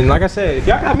playing, and then like I said, if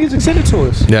y'all got music, send it to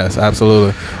us. Yes,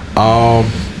 absolutely.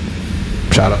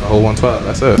 Shout out to whole 112.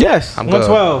 That's it. Yes,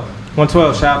 112.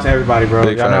 112. Shout out to everybody, bro.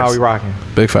 Big y'all facts. know how we rocking.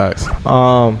 Big facts. Shout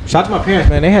out to my parents,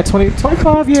 man. They had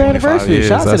 25 year anniversary. Years.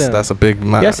 Shout out to them. That's a big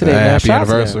yesterday, man. happy Shout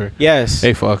anniversary. Yes.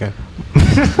 They fucking.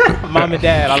 Mom and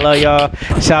dad, I love y'all.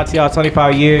 Shout out to y'all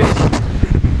 25 years.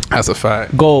 That's a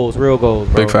fact. Goals, real goals,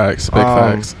 bro. Big facts. Big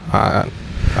facts. I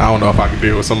don't know if I can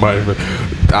deal with somebody, but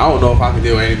I don't know if I can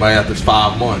deal with anybody after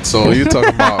 5 months. So you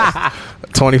talking about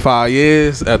 25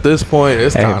 years at this point?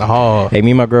 It's kind of hard. Hey,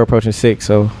 me and my girl approaching 6,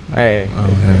 so hey.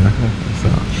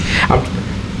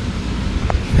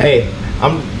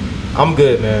 I'm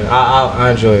good, man.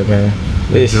 I enjoy it, man.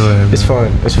 It's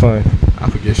fun. It's fun. I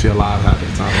forget she alive half the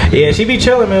time. Yeah, she be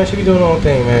chilling, man. She be doing her own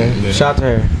thing, man. Yeah. Shout out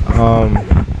to her.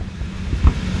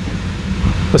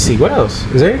 Let's see, what else?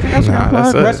 Is there anything else?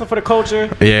 That's Wrestle for the culture.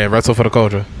 Yeah, Wrestle for the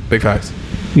culture. Big facts.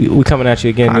 We coming at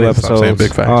you again, new episodes. Saying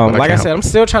big facts, like I said, I'm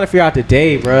still trying to figure out the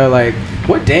day, bro. Like,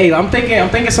 what day? I'm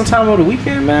thinking sometime over the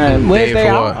weekend, man. Wednesday.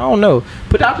 I don't know.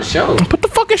 Put out the show. Put the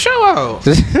fucking show out.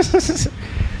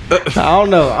 I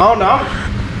don't know.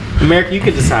 America, you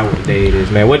can decide what day it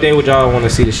is, man. What day would y'all want to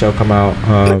see the show come out?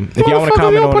 If y'all want to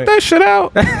comment on put it, that shit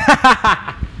out.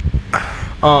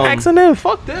 Asking them,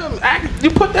 fuck them.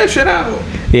 You put that shit out.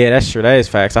 Yeah, that's true. That is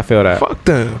facts. I feel that. Fuck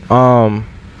them.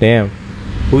 Damn.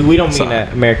 We don't mean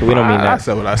that, America. We don't mean that. I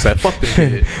said what I said. Fuck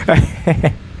them.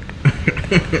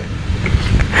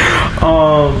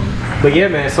 But yeah,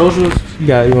 man. Socials.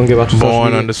 You want to give out your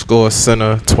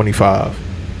Born_center 25.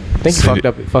 I think you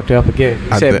fucked it up again.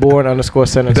 You said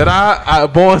born_center. Did I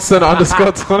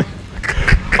born_center_20?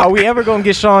 Are we ever gonna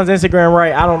get Sean's Instagram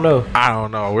right? I don't know.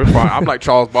 We're fine. I'm like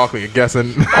Charles Barkley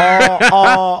guessing. I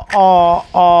don't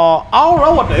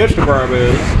know what the Instagram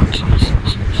is.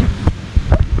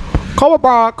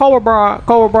 Cobra Bra.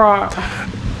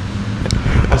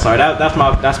 I'm sorry.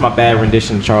 That's my bad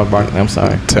rendition of Charles Barkley. I'm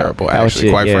sorry. Terrible. Actually,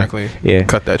 quite frankly. Yeah.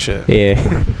 Cut that shit.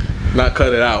 Yeah. Not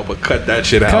cut it out, but cut that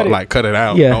shit out. Like cut it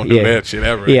out. Yeah, don't do that shit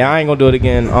ever. Yeah, I ain't gonna do it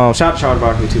again. Shout out to Charles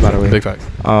Barkley too, by the way. Big fact.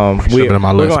 Should have been on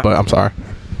my list, but I'm sorry.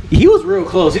 He was real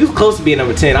close. He was close to being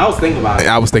number 10. I was thinking about it.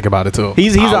 I was thinking about it too.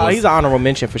 He's an honorable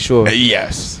mention for sure.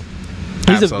 Yes.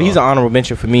 He's an honorable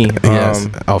mention for me. Yes.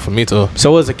 For me too.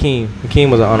 So was Akeem. Akeem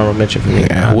was an honorable mention for me.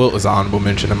 Yeah. Wilt is an honorable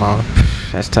mention of mine.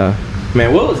 That's tough.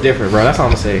 Man, Wilt is different, bro. That's all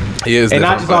I'm gonna say. He is, and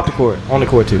not just off the court, on the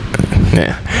court too.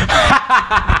 Yeah.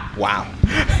 Wow.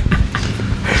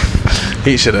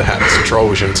 He should have had a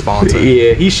Trojan sponsor.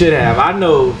 Yeah, he should have. I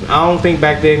don't think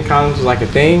back then condoms was like a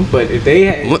thing, but if they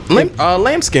had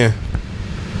lambskin.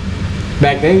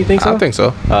 Back then, you think so? I think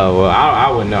so. Oh well,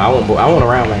 I wouldn't know. I wasn't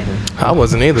around back then. I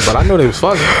wasn't either, but I know they was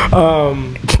fucking.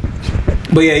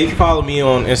 But yeah, you can follow me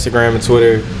on Instagram and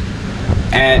Twitter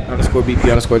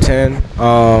 @_BP_10.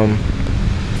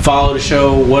 Follow the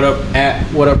show What Up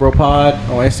Bro Pod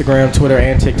on Instagram, Twitter,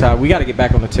 and TikTok. We got to get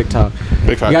back on the TikTok.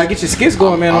 Big facts. You got to get your skits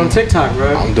going, man, on TikTok,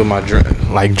 bro. I'm doing my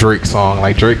Drake song.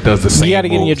 Like Drake does the same. You got to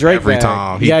get in your Drake every bag.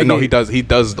 time. He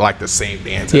does like the same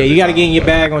dance. Yeah, you got to get in your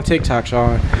bag on TikTok,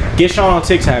 Sean. Get Sean on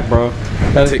TikTok, bro.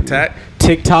 TikTok.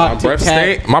 TikTok. My breath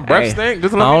stink. My breath stink.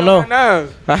 Just let I don't know. Right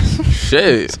now.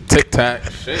 Shit. TikTok.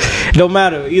 Shit. Don't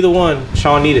matter. Either one.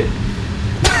 Sean need it.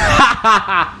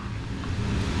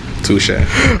 Touche.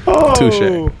 Oh.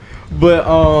 Touche. But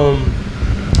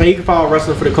you can follow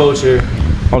Wrestling for the Culture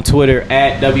on Twitter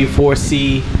at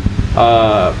W4C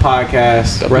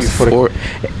podcast. Wrestling for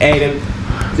the and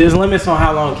there's limits on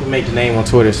how long you can make the name on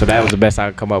Twitter, so that was the best I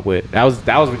could come up with. That was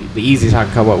the easiest I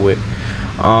could come up with.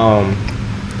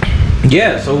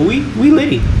 Yeah, so we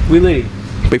litty.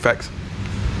 Big facts.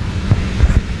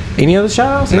 Any other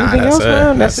shout outs? Anything else,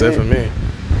 man? That's it for me.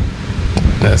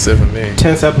 That's it for me.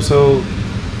 10th episode.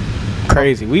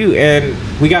 Crazy.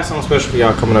 We got something special for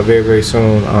y'all coming up very, very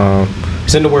soon.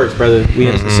 It's in the works, brother.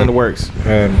 It's in the works.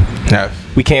 And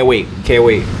we can't wait.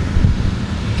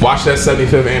 Watch that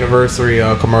 75th anniversary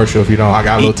commercial if you don't. I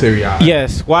got a little teary-eyed.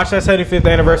 Yes, watch that 75th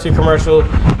anniversary commercial.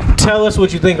 Tell us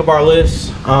what you think of our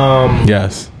list.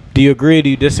 Yes. Do you agree? Do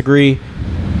you disagree?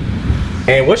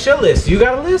 And what's your list? You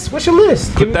got a list? What's your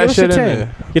list? Put that shit in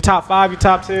there. Your top 5, your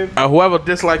top 10. Whoever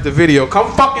disliked the video,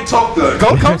 come fucking talk good.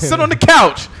 Come sit on the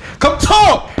couch. Come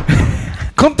talk.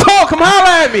 Come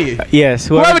holler at me. Yes.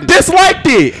 Whoever disliked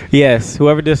it. Yes.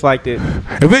 Whoever disliked it.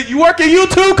 If you work at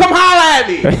YouTube, come holler at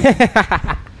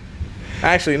me.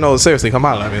 Actually, no, seriously, come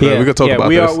holler at me. Yeah, we can talk about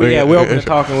this. We're open to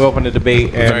talking. We're open to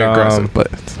debate. And, very aggressive,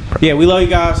 but yeah, we love you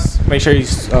guys. Make sure you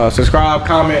subscribe,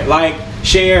 comment, like,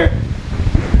 share.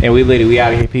 And we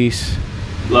out of here. Peace.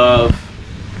 Love.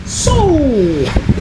 So.